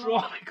খাওয়াইব না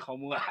সবাই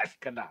খামু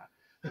আজকে না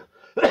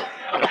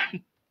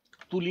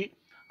তুলি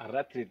আর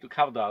রাত্রে একটু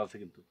খাওয়া দাওয়া আছে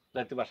কিন্তু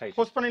রাত্রে বাসায় এসে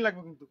ফুসপানি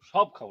লাগবে কিন্তু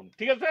সব খাওয়ান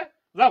ঠিক আছে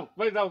যাও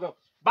ভাই যাও যাও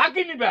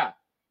বাকি নিবা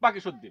বাকি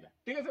শোধ দিবা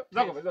ঠিক আছে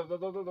যাও ভাই যাও যাও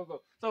যাও যাও যাও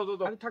যাও যাও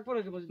যাও আমি থাকবো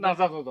নাকি মজিদ না ভাই?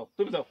 যাও যাও যাও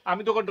তুমি যাও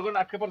আমি দোকান টোকান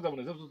আটকে পরে যাবো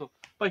না যাও যাও যাও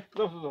ভাই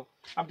যাও যাও যাও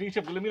আপনি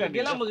হিসাব করলে মিলাই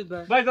গেলাম মজিদ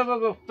ভাই ভাই যাও যাও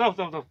যাও যাও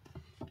যাও যাও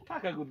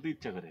টাকা গুনতে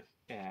ইচ্ছা করে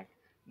এক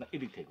না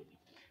এদিক থেকে গুনি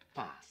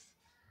 5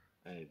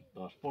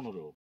 10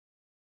 15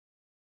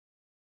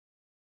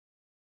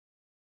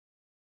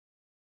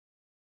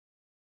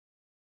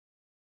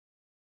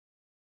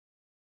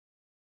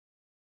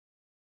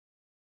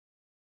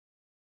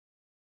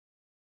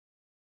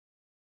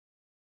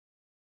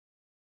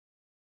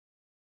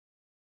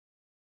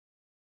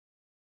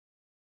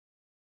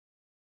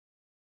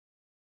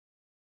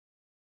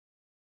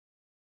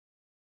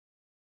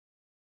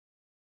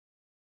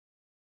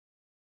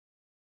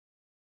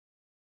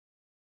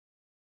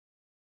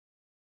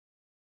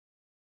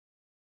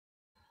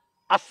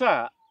 আচ্ছা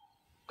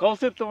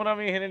কৌশে তোমরা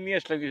আমি এখানে নিয়ে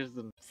আসলাম কিসের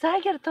জন্য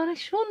জায়গাটা তো অনেক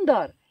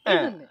সুন্দর এই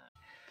হ্যাঁ। জন্যে।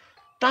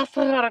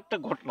 তাছাড়া আর একটা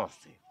ঘটনা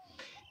আছে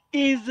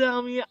এই যে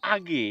আমি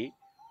আগে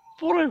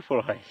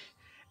পড়াই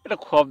এটা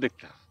খব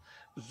দেখতাম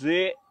যে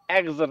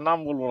একজন নাম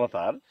বলবো না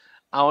তার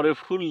আমার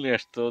ফুল নিয়ে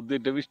আসতো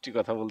দুইটা মিষ্টি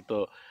কথা বলতো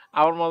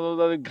আমার মাঝে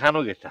মাঝে আমি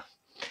গানও গেতাম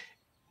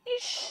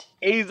ইস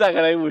এই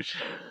জায়গায় বসে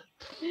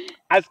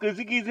আজকে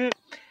হচ্ছে কি যে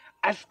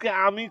আজকে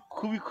আমি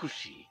খুবই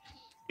খুশি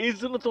এই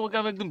জন্য তোমাকে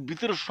আমি একদম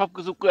ভিতরে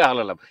সবকিছু কয়ে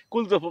হালালাম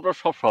কলজা ফোপড়া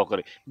সব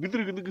সহকারে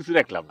ভিতরে কিন্তু কিছু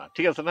রাখলাম না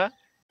ঠিক আছে না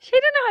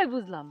সেটা না হয়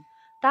বুঝলাম,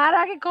 তার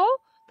আগে কও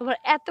তোমার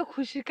এত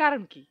খুশির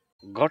কারণ কি?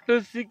 ঘটনা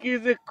হচ্ছে কি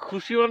যে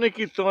খুশি মানে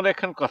কি তোমার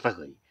এখন কথা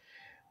কই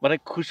মানে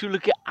খুশি হলো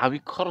কি আমি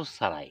খরচ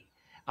ছাড়াই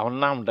আমার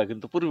নামটা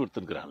কিন্তু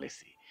পরিবর্তন করে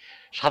হালাইছি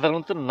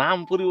সাধারণত নাম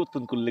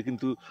পরিবর্তন করলে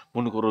কিন্তু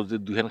মনে করো যে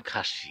দুহান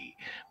খাসি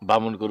বা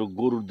মনে করো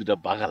গরুর দুটা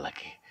বাগা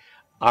লাগে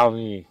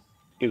আমি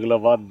এগুলা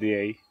বাদ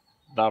দিয়েই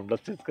নামটা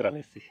চেঞ্জ করে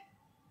হালাইছি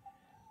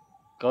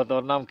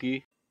তোমার নাম কি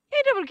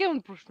এটা আবার কেমন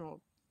প্রশ্ন?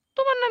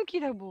 তোমার নাম কি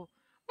থাকবো?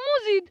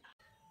 মজিদ।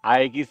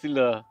 আগে কি ছিল?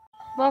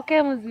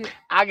 বকেয়া মজিদ।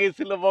 আগে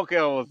ছিল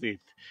বকেয়া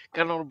মসজিদ,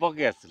 কারণ আমার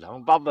বকেয়া ছিল,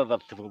 আমার বাপ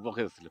দাদার থেকে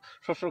বকেয়া ছিল,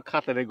 সবসময়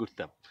খাতারে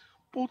ঘুরতাম।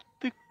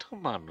 প্রত্যেকটা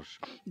মানুষ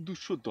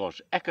 210,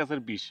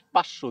 1020,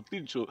 500,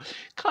 300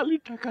 খালি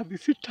টাকা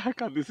দিছে,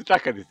 টাকা দিছে,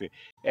 টাকা দিছে।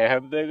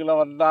 এখন তো এগুলো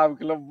আমার নাম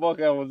কিলো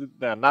বকেয়া মসজিদ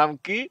না, নাম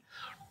কি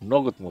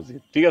নগদ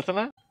মসজিদ। ঠিক আছে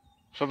না?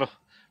 শোনো,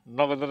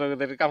 নগদ নগদ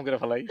একটা কাম করে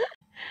ফেলাই।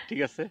 ঠিক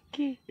আছে?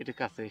 কি? এটা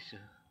কাছে এসে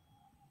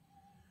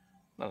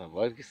না না,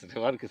 ভয়ের কিছু নেই,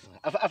 ভয়ের কিছু নেই।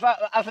 আচ্ছা আচ্ছা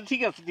আচ্ছা,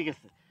 ঠিক আছে ঠিক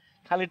আছে,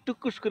 খালি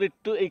টুকুস করে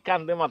একটু এই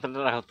কান্দে মাথাটা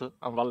রাখো তো,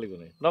 আমার ভালো লাগবে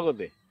না।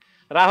 নগদে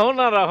রাহো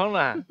না, রাহো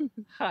না।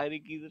 আরে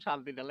কি যে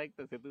শান্তিটা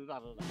লাগতেছে, তুমি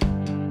জানো না।